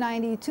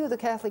 1492, the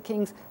Catholic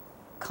kings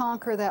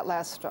conquer that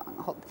last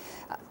stronghold.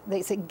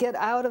 They say, get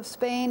out of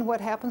Spain. What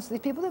happens to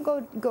these people?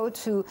 They go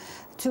to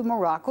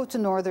Morocco, to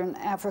northern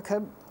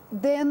Africa.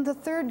 Then the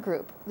third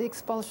group, the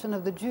expulsion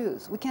of the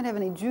Jews. We can't have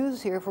any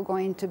Jews here if we're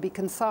going to be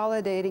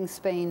consolidating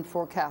Spain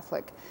for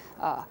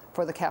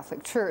the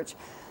Catholic Church.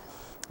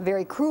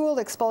 Very cruel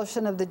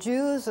expulsion of the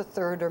Jews. A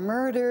third are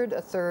murdered.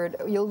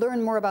 You'll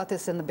learn more about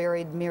this in The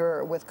Buried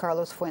Mirror with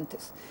Carlos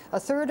Fuentes. A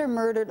third are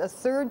murdered. A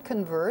third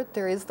convert.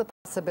 There is the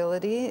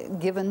possibility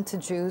given to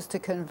Jews to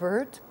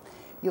convert.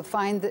 You'll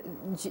find that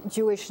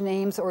Jewish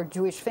names or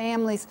Jewish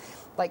families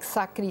like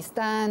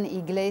sacristan,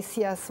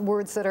 iglesias,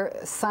 words that are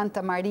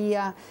Santa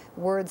Maria,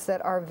 words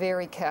that are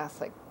very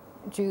Catholic.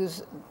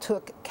 Jews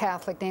took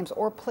Catholic names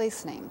or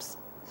place names.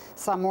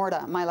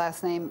 Zamora, my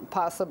last name,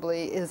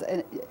 possibly is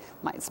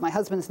it's my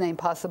husband's name,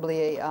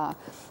 possibly a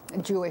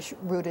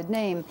Jewish-rooted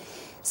name.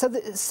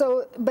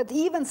 But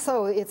even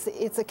so,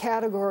 it's a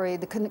category.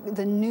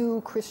 The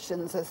new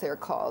Christians, as they're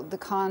called, the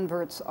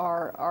converts,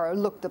 are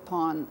looked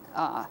upon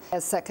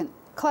as second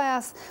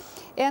class,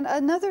 and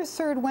another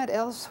third went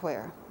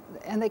elsewhere,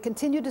 and they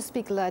continued to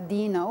speak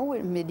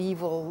Ladino,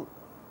 medieval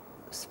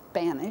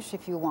Spanish,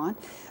 if you want,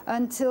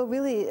 until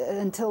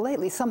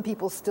lately. Some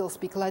people still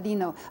speak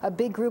Ladino. A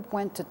big group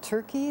went to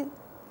Turkey.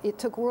 It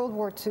took World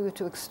War II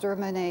to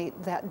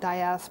exterminate that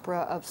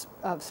diaspora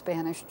of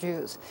Spanish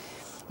Jews.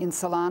 In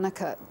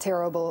Salonika,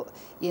 terrible.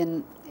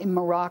 In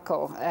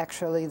Morocco,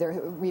 actually, there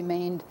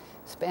remained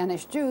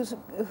Spanish Jews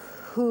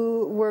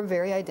who were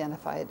very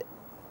identified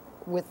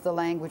with the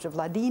language of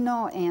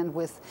Ladino and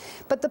with,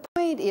 but the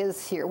point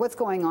is here, what's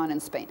going on in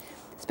Spain?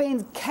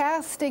 Spain's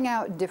casting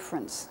out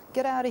difference.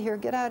 Get out of here,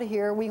 get out of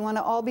here. We want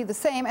to all be the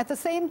same. At the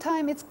same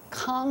time, it's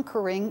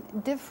conquering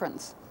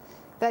difference.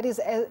 That is,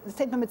 at the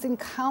same time, it's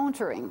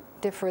encountering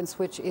difference,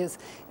 which is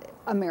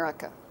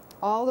America.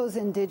 All those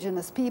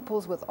indigenous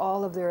peoples with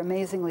all of their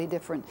amazingly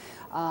different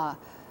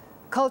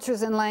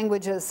cultures and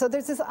languages. So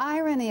there's this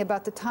irony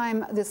about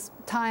this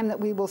time that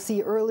we will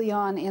see early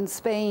on in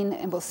Spain,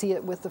 and we'll see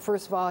it with the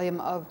first volume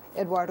of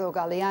Eduardo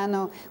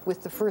Galeano,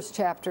 with the first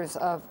chapters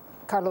of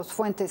Carlos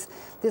Fuentes,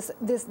 this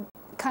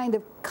kind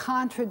of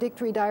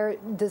contradictory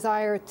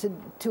desire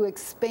to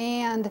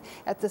expand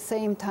at the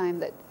same time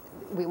that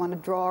we want to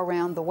draw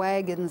around the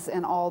wagons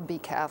and all be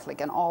Catholic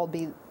and all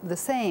be the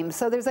same.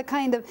 So there's a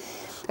kind of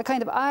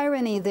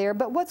irony there.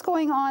 But what's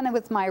going on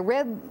with my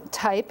red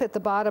type at the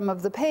bottom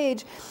of the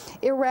page?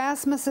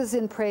 Erasmus is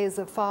in praise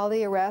of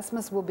folly.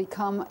 Erasmus will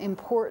become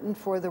important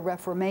for the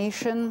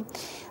Reformation.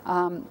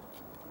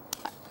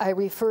 I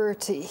refer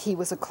to, he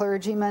was a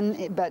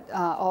clergyman, but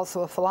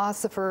also a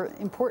philosopher,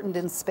 important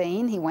in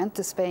Spain. He went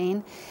to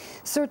Spain.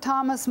 Sir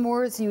Thomas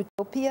More's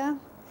Utopia.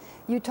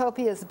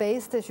 Utopia is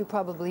based, as you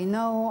probably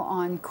know,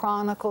 on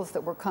chronicles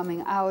that were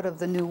coming out of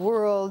the New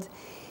World.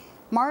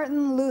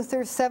 Martin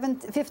Luther,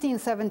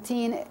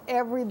 1517,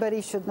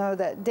 everybody should know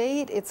that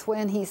date. It's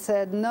when he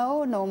said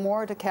no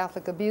more to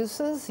Catholic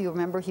abuses. You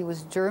remember he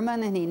was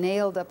German, and he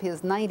nailed up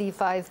his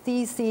 95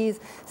 theses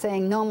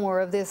saying no more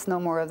of this, no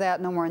more of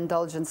that, no more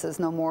indulgences,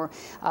 no more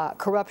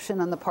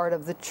corruption on the part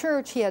of the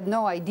church. He had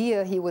no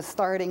idea he was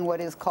starting what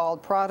is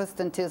called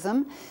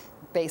Protestantism,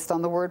 based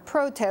on the word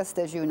protest,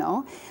 as you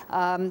know.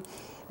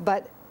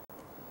 But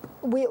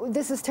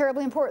this is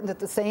terribly important. At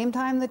the same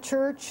time, the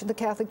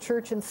Catholic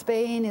Church in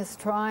Spain is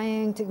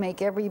trying to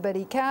make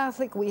everybody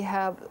Catholic. We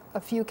have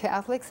a few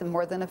Catholics, and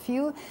more than a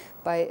few.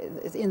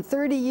 In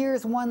 30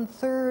 years,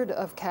 1/3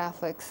 of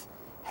Catholics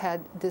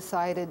had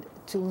decided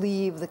to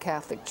leave the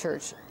Catholic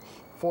Church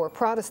for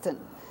Protestant.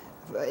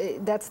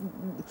 Had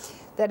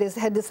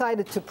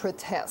decided to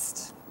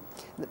protest.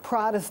 The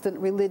Protestant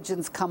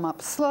religions come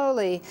up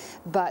slowly,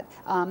 but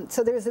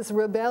so there's this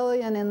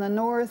rebellion in the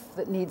north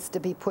that needs to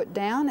be put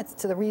down. It's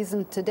to the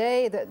reason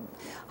today that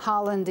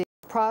Holland is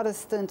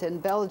Protestant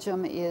and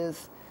Belgium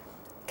is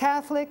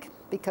Catholic,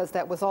 because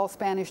that was all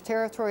Spanish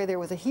territory. There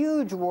was a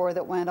huge war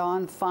that went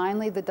on.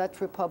 Finally, the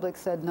Dutch Republic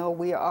said, no,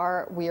 we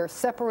are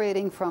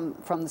separating from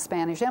the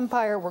Spanish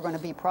Empire. We're going to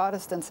be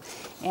Protestants,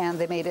 and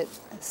they made it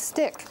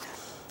stick.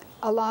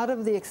 A lot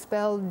of the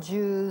expelled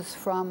Jews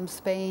from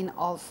Spain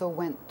also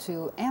went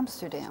to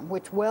Amsterdam,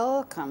 which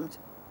welcomed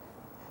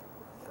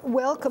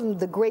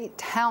the great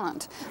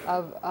talent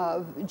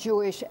of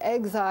Jewish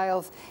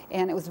exiles,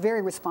 and it was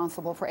very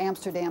responsible for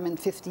Amsterdam in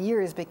 50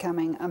 years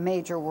becoming a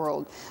major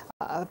world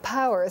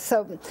power.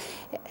 So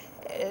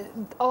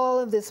all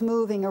of this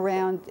moving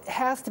around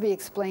has to be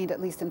explained,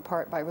 at least in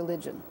part, by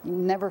religion. You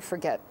never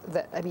forget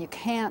that. I mean, you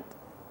can't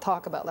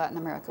talk about Latin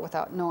America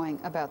without knowing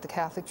about the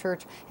Catholic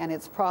Church and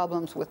its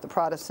problems with the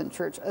Protestant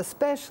Church,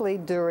 especially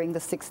during the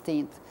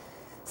 16th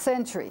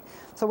century.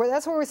 So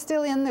that's where we're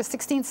still in the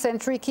 16th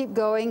century. Keep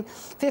going.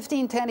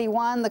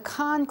 1521, the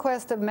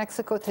conquest of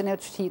Mexico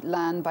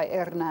Tenochtitlan by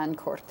Hernán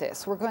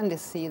Cortés. We're going to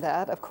see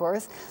that, of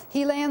course.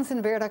 He lands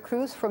in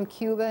Veracruz from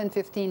Cuba in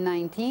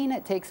 1519.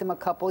 It takes him a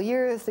couple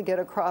years to get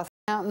across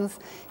mountains.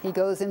 He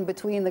goes in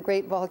between the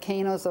great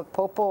volcanoes of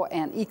Popo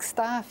and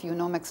Ixta, if you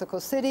know Mexico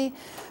City.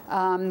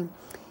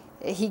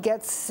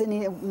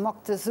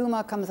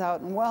 Moctezuma comes out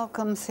and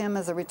welcomes him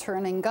as a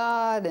returning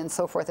god, and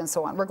so forth and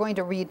so on. We're going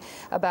to read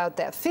about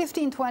that.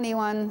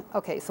 1521,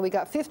 okay, so we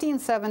got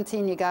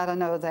 1517, you got to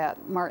know that.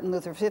 Martin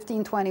Luther,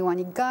 1521,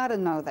 you got to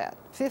know that.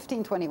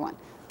 1521.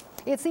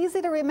 It's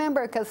easy to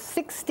remember because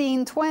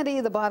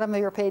 1620, the bottom of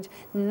your page,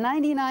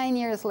 99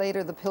 years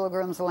later, the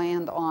Pilgrims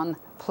land on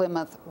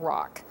Plymouth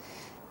Rock.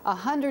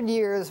 100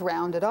 years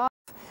rounded off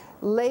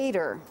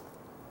later,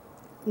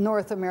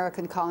 North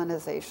American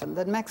colonization,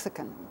 the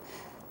Mexican.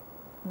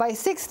 By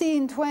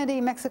 1620,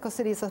 Mexico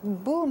City is a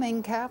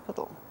booming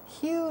capital,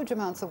 huge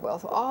amounts of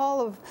wealth. All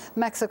of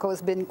Mexico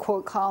has been,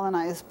 quote,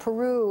 colonized.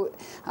 Peru,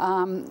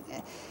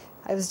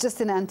 I was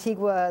just in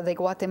Antigua de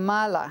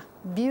Guatemala,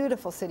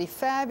 beautiful city,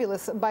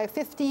 fabulous. By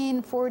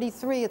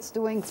 1543, it's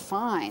doing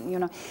fine, you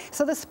know.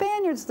 So the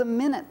Spaniards, the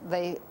minute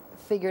they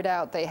figured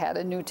out they had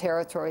a new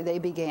territory, they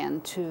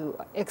began to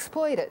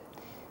exploit it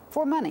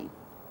for money,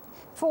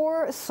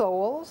 for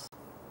souls.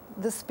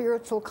 The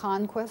spiritual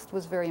conquest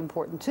was very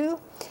important too.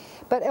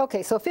 But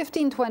okay, so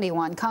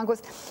 1521,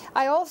 conquest.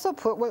 I also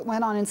put what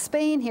went on in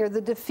Spain here,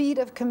 the defeat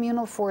of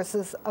communal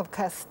forces of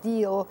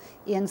Castile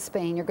in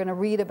Spain. You're going to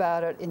read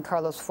about it in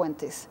Carlos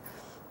Fuentes.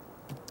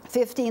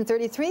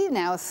 1533,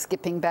 now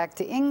skipping back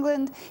to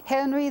England,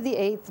 Henry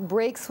VIII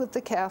breaks with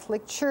the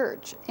Catholic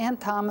Church, and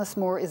Thomas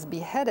More is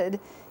beheaded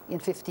in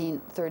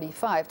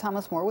 1535.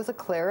 Thomas More was a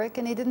cleric,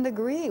 and he didn't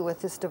agree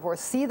with this divorce.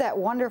 See that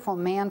wonderful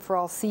Man for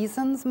All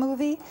Seasons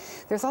movie?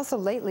 There's also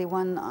lately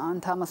one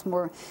on Thomas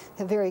More,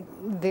 a very,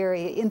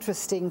 very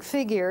interesting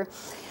figure.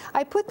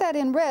 I put that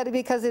in red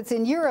because it's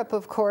in Europe,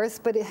 of course,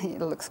 but it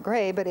looks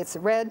gray, but it's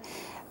red.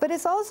 But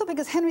it's also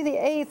because Henry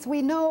VIII,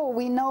 we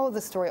know the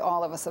story,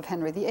 all of us, of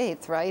Henry VIII,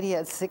 right? He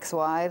had 6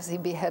 wives. He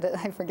beheaded,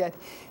 I forget,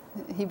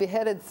 he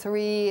beheaded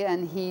 3,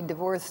 and he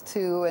divorced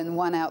 2, and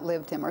 1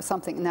 outlived him, or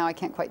something. Now I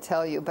can't quite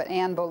tell you, but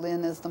Anne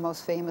Boleyn is the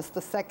most famous,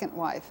 the 2nd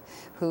wife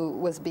who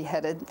was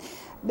beheaded.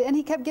 And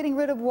he kept getting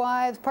rid of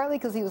wives, partly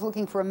because he was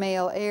looking for a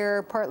male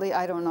heir, partly,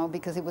 I don't know,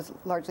 because he was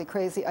largely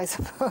crazy, I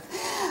suppose.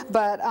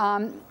 But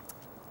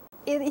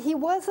he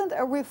wasn't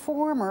a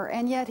reformer,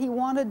 and yet he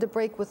wanted to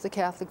break with the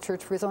Catholic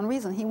Church for his own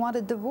reason. He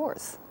wanted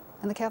divorce,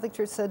 and the Catholic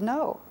Church said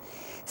no.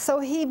 So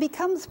he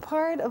becomes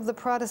part of the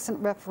Protestant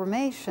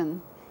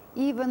Reformation,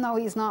 even though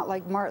he's not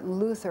like Martin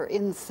Luther,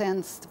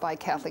 incensed by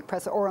Catholic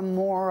press, or a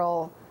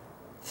moral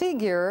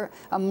figure,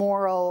 a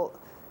moral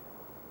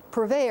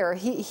purveyor.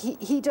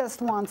 He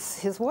just wants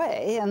his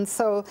way. And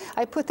so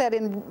I put that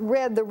in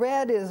red. The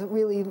red is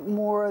really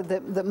more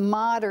the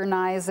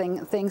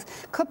modernizing things.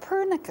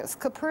 Copernicus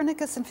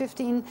in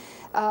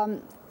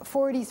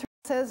 1543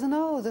 says,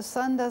 no, the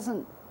sun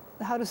doesn't,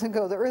 how does it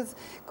go? The earth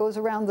goes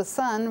around the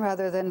sun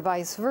rather than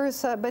vice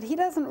versa, but he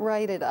doesn't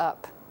write it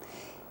up.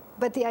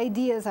 But the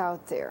idea is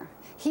out there.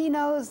 He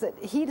knows that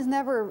he's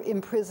never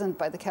imprisoned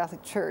by the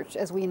Catholic Church,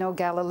 as we know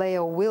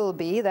Galileo will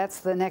be.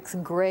 That's the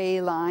next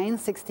gray line,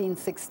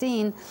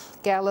 1616.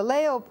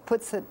 Galileo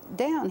puts it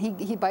down.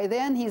 By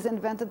then he's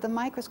invented the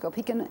microscope.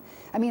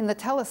 The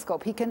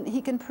telescope. He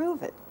can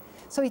prove it.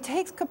 So he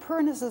takes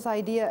Copernicus's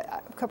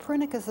idea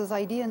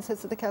and says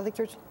to the Catholic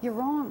Church, "You're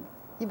wrong.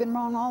 You've been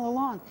wrong all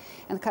along."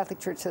 And the Catholic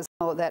Church says,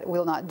 "No, that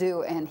will not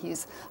do," and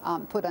he's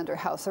put under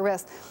house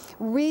arrest.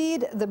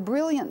 Read the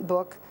brilliant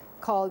book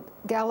called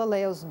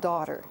Galileo's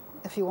Daughter,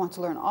 if you want to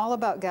learn all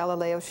about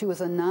Galileo. She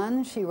was a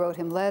nun. She wrote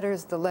him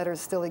letters. The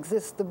letters still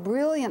exist. The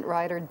brilliant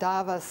writer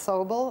Dava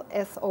Sobel,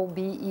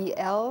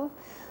 S-O-B-E-L,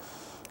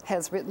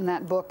 has written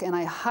that book, and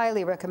I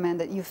highly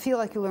recommend it. You feel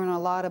like you learn a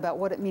lot about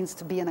what it means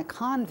to be in a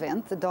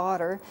convent, the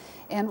daughter,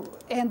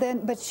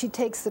 but she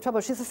takes the trouble.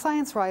 She's a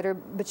science writer,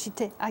 but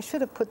I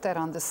should have put that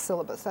on this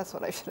syllabus. That's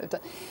what I should have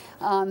done.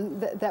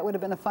 That would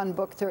have been a fun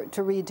book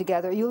to read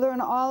together. You learn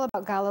all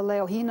about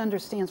Galileo. He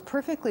understands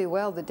perfectly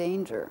well the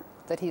danger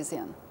that he's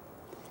in,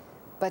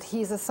 but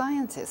he's a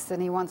scientist,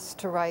 and he wants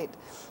to write.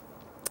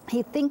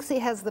 He thinks he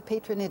has the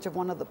patronage of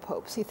one of the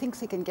popes. He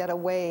thinks he can get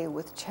away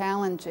with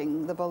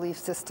challenging the belief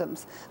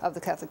systems of the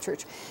Catholic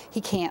Church.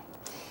 He can't.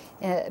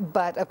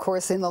 But of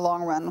course, in the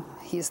long run,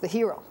 he's the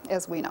hero,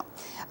 as we know.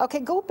 Okay,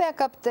 go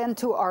back up then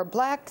to our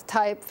black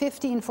type,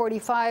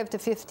 1545 to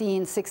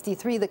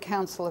 1563, the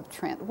Council of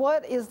Trent.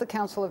 What is the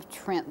Council of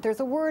Trent? There's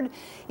a word,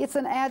 it's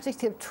an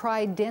adjective,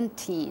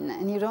 tridentine,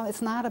 and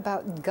it's not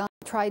about gun.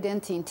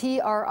 Tridentine,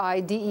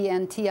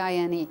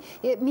 T-R-I-D-E-N-T-I-N-E.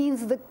 It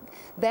means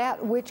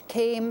that which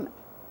came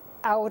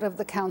out of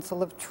the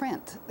Council of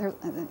Trent.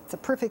 It's a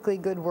perfectly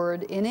good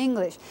word in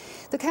English.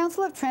 The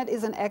Council of Trent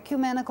is an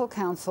ecumenical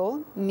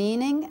council,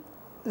 meaning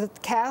the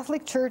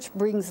Catholic Church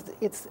brings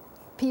its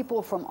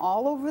people from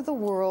all over the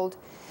world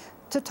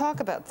to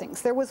talk about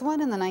things. There was one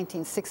in the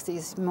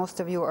 1960s. Most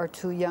of you are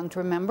too young to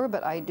remember,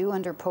 but I do,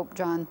 under Pope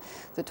John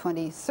the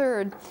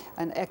 23rd,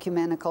 an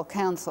ecumenical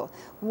council.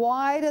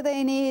 Why do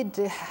they need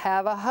to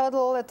have a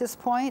huddle at this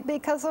point?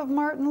 Because of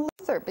Martin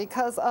Luther,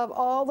 because of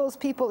all those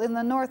people in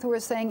the North who are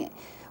saying,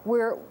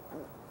 we're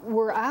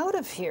out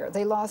of here.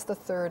 They lost a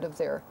third of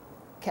their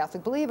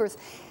Catholic believers.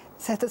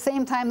 So at the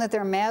same time that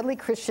they're madly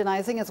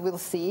Christianizing, as we'll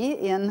see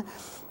in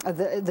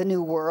the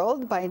New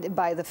World, by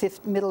the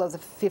middle of the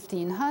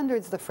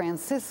 1500s, the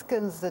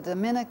Franciscans, the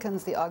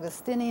Dominicans, the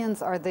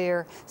Augustinians are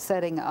there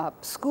setting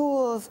up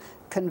schools,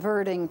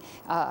 converting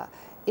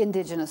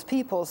indigenous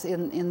peoples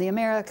in the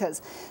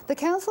Americas. The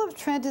Council of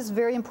Trent is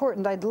very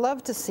important. I'd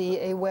love to see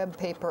a web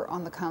paper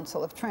on the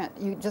Council of Trent.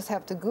 You just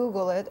have to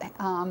Google it,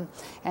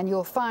 and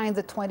you'll find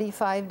the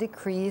 25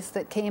 decrees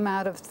that came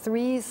out of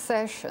 3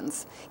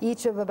 sessions,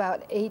 each of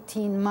about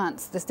 18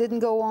 months. This didn't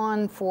go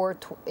on for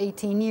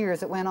 18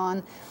 years. It went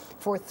on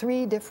for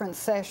 3 different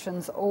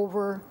sessions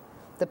over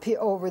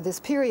this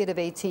period of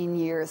 18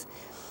 years.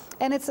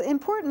 And it's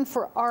important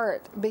for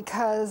art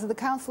because the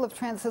Council of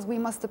Trent says we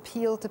must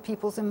appeal to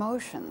people's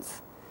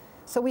emotions.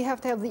 So we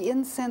have to have the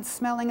incense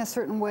smelling a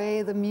certain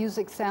way, the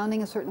music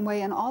sounding a certain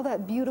way, and all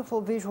that beautiful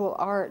visual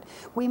art.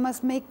 We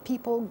must make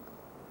people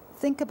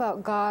think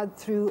about God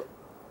through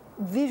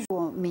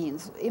visual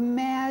means.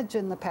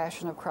 Imagine the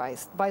Passion of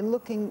Christ by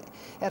looking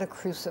at a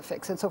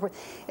crucifix and so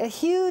forth. A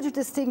huge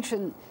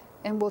distinction,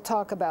 and we'll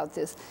talk about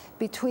this,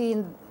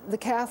 between the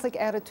Catholic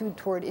attitude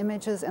toward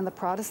images and the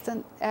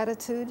Protestant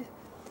attitude.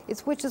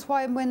 Which is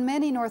why when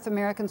many North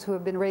Americans who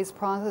have been raised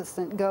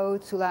Protestant go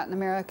to Latin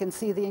America and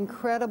see the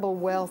incredible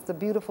wealth, the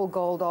beautiful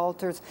gold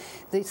altars,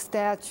 the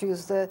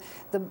statues, the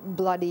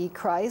bloody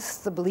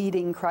Christ, the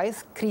bleeding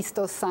Christ,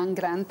 Cristos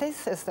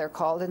Sangrantes, as they're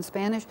called in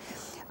Spanish,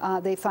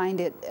 they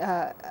find it,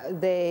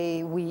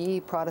 we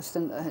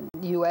Protestant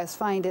U.S.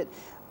 find it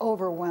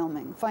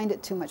overwhelming, find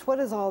it too much. What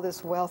is all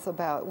this wealth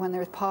about when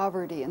there's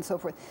poverty and so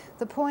forth?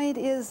 The point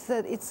is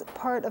that it's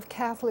part of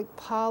Catholic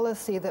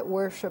policy that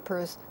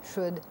worshipers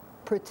should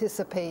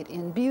participate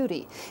in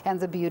beauty, and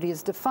the beauty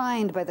is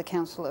defined by the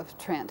Council of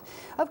Trent.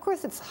 Of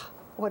course,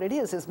 what it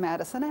is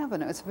Madison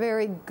Avenue. It's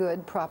very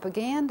good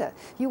propaganda.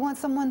 You want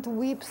someone to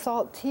weep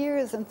salt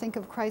tears and think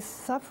of Christ's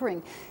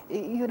suffering.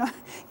 You know,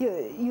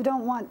 you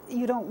don't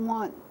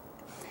want.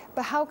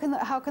 But how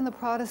can the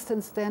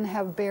Protestants then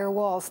have bare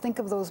walls? Think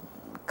of those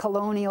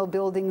colonial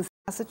buildings in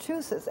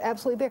Massachusetts,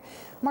 absolutely bare.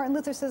 Martin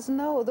Luther says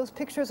no. Those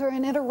pictures are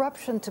an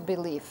interruption to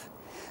belief.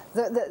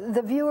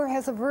 The viewer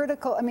has a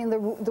vertical,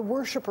 the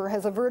worshiper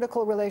has a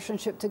vertical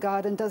relationship to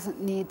God and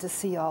doesn't need to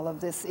see all of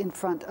this in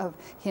front of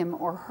him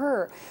or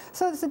her.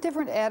 So there's a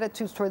different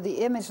attitude toward the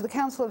image. The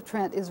Council of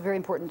Trent is very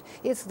important.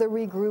 It's the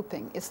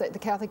regrouping. It's the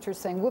Catholic Church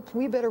saying, whoops,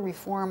 we better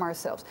reform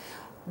ourselves.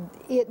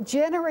 It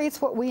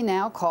generates what we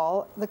now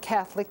call the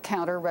Catholic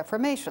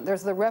Counter-Reformation.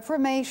 There's the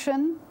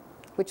Reformation,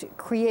 which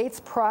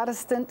creates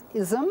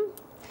Protestantism.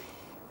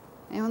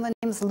 And the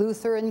names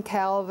Luther and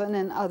Calvin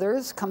and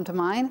others come to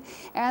mind.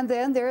 And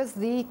then there's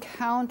the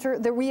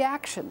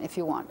reaction, if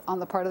you want, on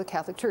the part of the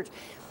Catholic Church.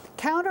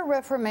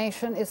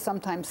 Counter-Reformation is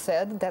sometimes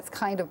said, that's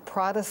kind of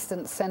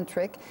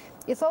Protestant-centric.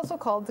 It's also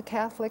called the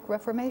Catholic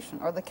Reformation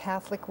or the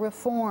Catholic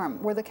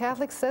Reform, where the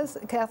Catholic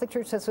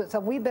Church says to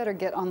itself, we better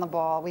get on the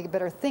ball, we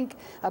better think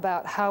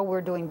about how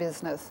we're doing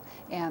business.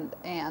 And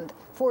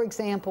for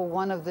example,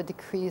 one of the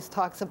decrees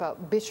talks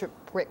about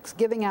bishoprics,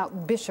 giving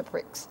out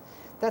bishoprics.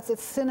 That's a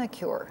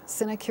sinecure.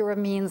 Sinecure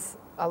means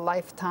a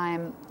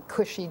lifetime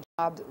cushy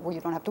job where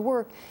you don't have to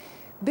work.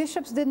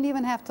 Bishops didn't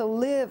even have to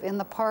live in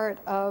the part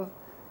of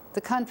the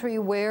country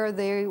where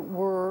they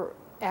were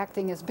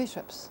acting as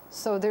bishops.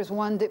 So there's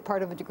one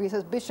part of a degree that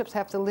says bishops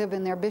have to live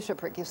in their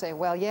bishopric. You say,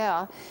 well,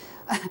 yeah,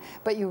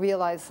 but you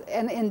realize,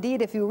 and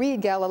indeed, if you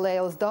read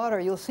Galileo's daughter,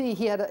 you'll see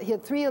he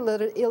had three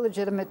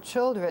illegitimate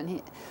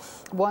children.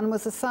 One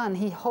was a son.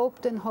 He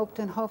hoped and hoped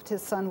and hoped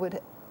his son would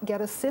get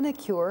a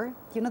sinecure.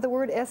 You know the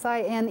word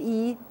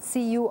sinecure?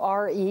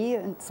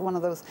 It's one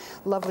of those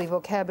lovely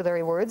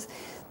vocabulary words.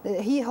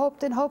 He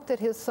hoped and hoped that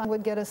his son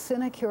would get a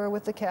sinecure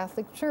with the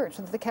Catholic Church,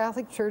 that the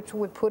Catholic Church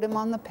would put him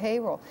on the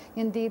payroll.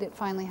 Indeed, it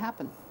finally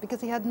happened,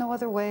 because he had no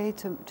other way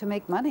to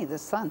make money,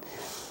 this son.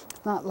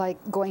 It's not like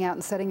going out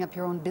and setting up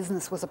your own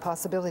business was a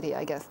possibility,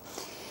 I guess.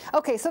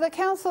 Okay, so the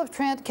Council of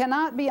Trent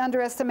cannot be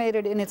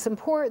underestimated in its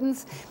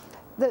importance.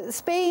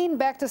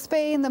 Back to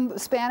Spain, the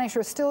Spanish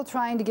are still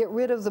trying to get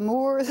rid of the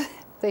Moors.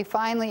 They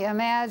finally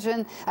manage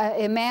in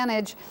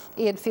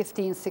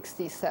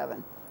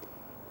 1567.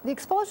 The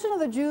expulsion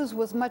of the Jews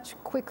was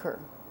much quicker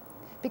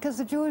because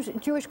the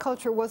Jewish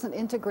culture wasn't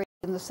integrated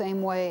in the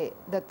same way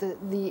that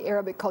the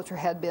Arabic culture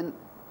had been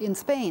in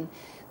Spain.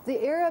 The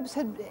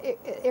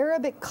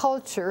Arabic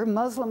culture,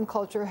 Muslim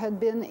culture, had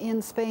been in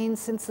Spain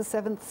since the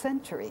 7th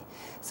century.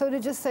 So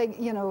to just say,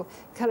 you know,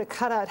 kind of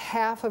cut out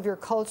half of your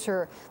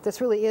culture that's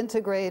really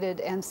integrated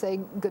and say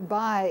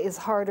goodbye is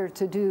harder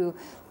to do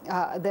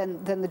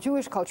than the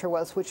Jewish culture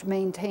was, which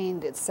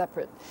maintained its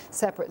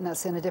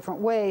separateness in a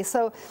different way.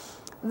 So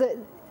the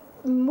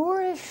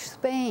Moorish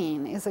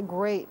Spain is a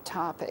great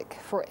topic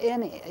for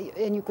any,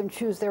 and you can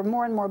choose. There are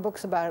more and more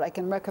books about it. I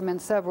can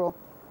recommend several.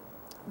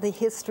 The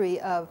history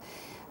of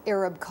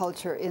Arab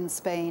culture in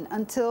Spain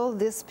until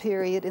this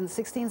period in the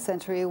 16th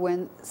century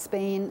when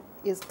Spain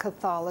is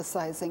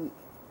Catholicizing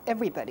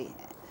everybody.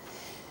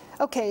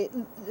 Okay,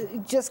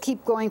 just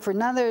keep going for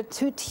another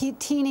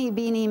teeny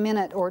beeny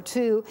minute or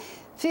two.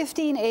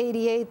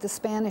 1588, the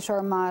Spanish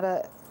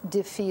Armada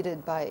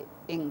defeated by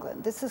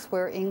England. This is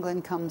where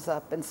England comes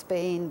up, and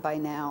Spain by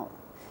now.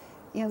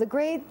 You know, the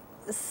great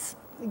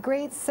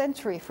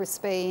century for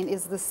Spain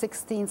is the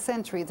 16th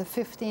century, the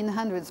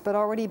 1500s, but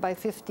already by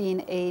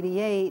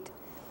 1588,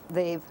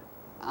 they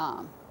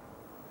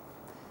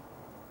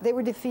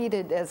were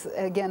defeated,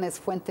 as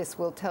Fuentes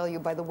will tell you,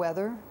 by the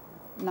weather,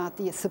 not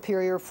the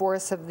superior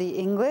force of the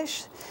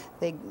English.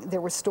 There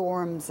were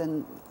storms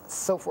and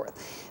so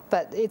forth.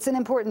 But it's an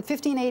important,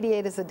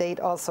 1588 is a date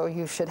also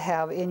you should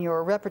have in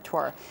your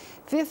repertoire.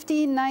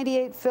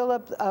 1598,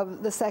 Philip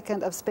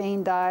II of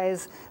Spain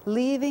dies,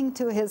 leaving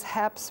to his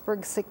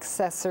Habsburg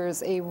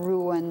successors a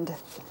ruined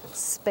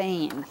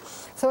Spain.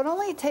 So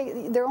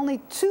there are only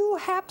two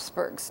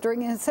Habsburgs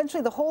during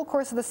essentially the whole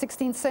course of the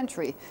 16th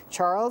century,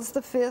 Charles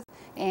V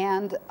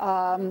and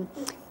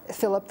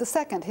Philip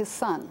II, his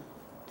son.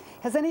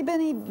 Has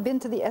anybody been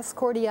to the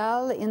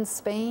Escorial in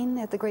Spain,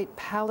 at the great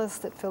palace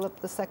that Philip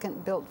II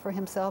built for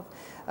himself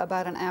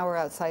about an hour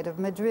outside of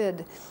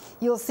Madrid?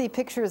 You'll see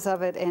pictures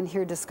of it and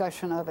hear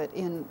discussion of it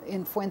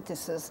in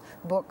Fuentes'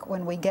 book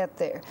when we get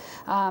there.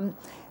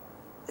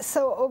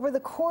 So over the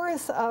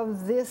course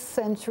of this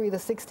century, the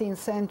 16th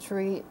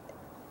century,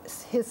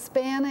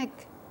 Hispanic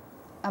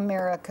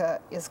America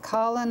is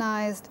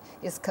colonized,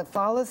 is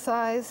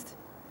Catholicized,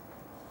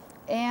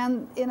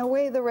 and in a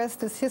way the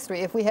rest is history.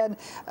 If we had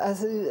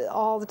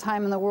all the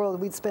time in the world,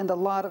 we'd spend a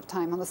lot of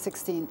time on the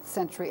 16th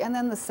century, and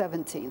then the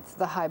 17th,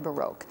 the High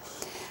Baroque.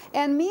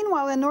 And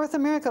meanwhile, in North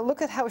America,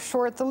 look at how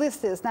short the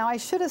list is. Now, I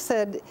should have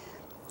said,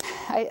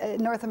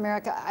 North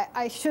America,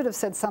 I should have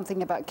said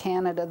something about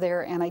Canada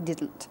there, and I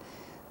didn't.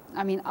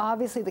 I mean,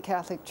 obviously the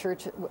Catholic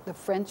Church, the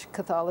French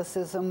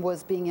Catholicism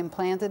was being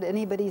implanted.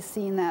 Anybody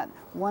seen that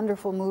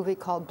wonderful movie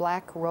called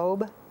Black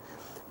Robe?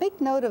 Make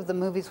note of the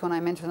movies when I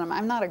mention them.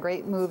 I'm not a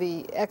great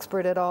movie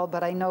expert at all,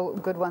 but I know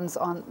good ones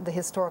on the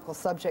historical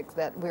subject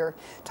that we're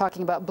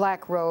talking about.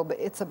 Black Robe,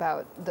 it's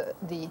about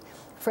the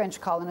French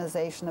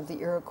colonization of the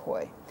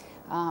Iroquois.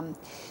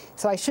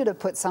 So I should have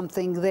put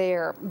something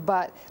there.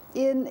 But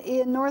in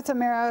North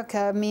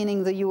America,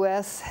 meaning the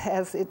U.S.,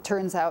 as it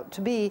turns out to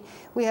be,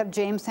 we have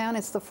Jamestown.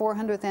 It's the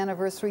 400th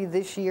anniversary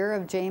this year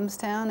of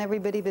Jamestown.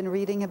 Everybody been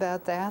reading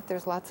about that?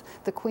 There's lots.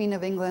 The Queen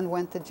of England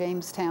went to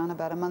Jamestown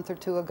about a month or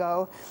two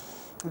ago.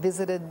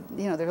 Visited,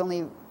 you know, there's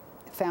only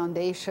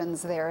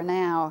foundations there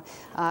now.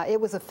 It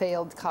was a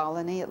failed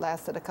colony. It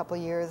lasted a couple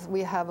years.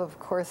 We have, of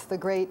course, the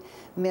great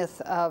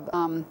myth of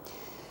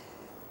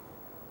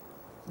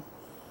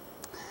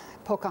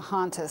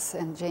Pocahontas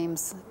and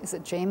James, is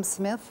it James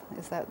Smith?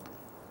 Is that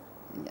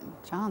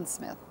John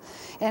Smith?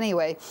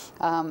 Anyway,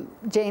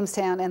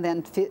 Jamestown, and then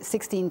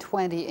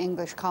 1620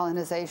 English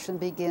colonization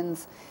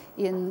begins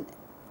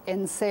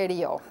en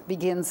serio,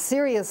 begins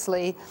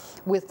seriously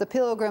with the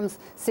Pilgrims.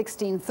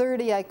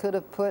 1630, I could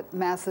have put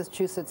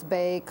Massachusetts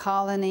Bay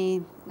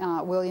Colony,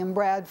 William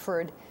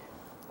Bradford.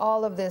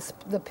 All of this,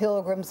 the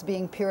Pilgrims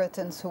being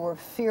Puritans who were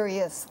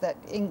furious that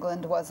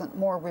England wasn't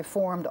more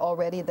reformed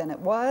already than it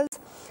was,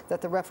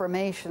 that the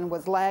Reformation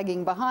was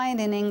lagging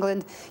behind in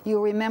England.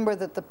 You'll remember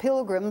that the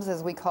Pilgrims,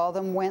 as we call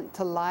them, went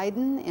to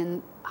Leiden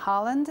in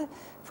Holland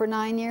for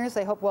 9 years.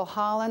 They hoped, well,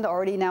 Holland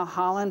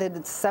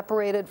had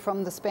separated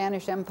from the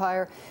Spanish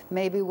Empire.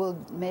 Maybe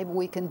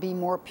we can be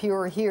more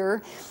pure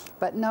here.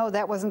 But no,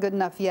 that wasn't good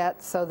enough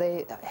yet, so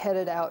they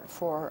headed out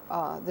for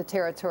the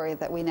territory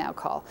that we now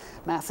call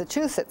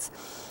Massachusetts,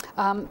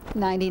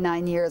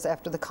 99 years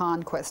after the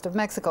conquest of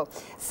Mexico.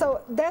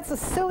 So that's a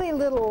silly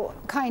little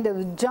kind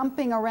of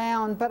jumping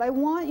around, but I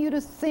want you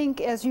to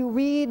think as you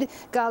read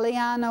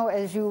Galeano,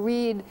 as you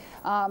read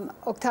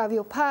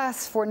Octavio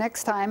Paz for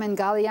next time, and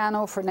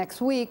Galeano for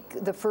next week,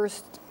 the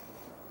first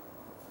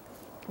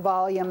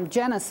volume,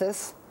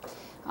 Genesis.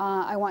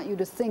 I want you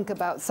to think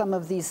about some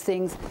of these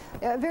things.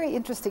 A very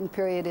interesting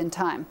period in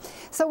time.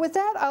 So with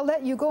that, I'll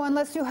let you go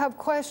unless you have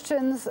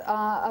questions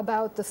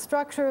about the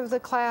structure of the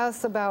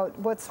class, about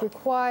what's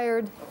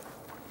required,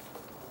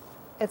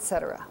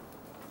 etc.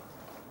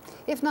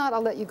 If not,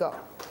 I'll let you go.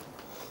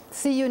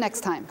 See you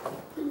next time.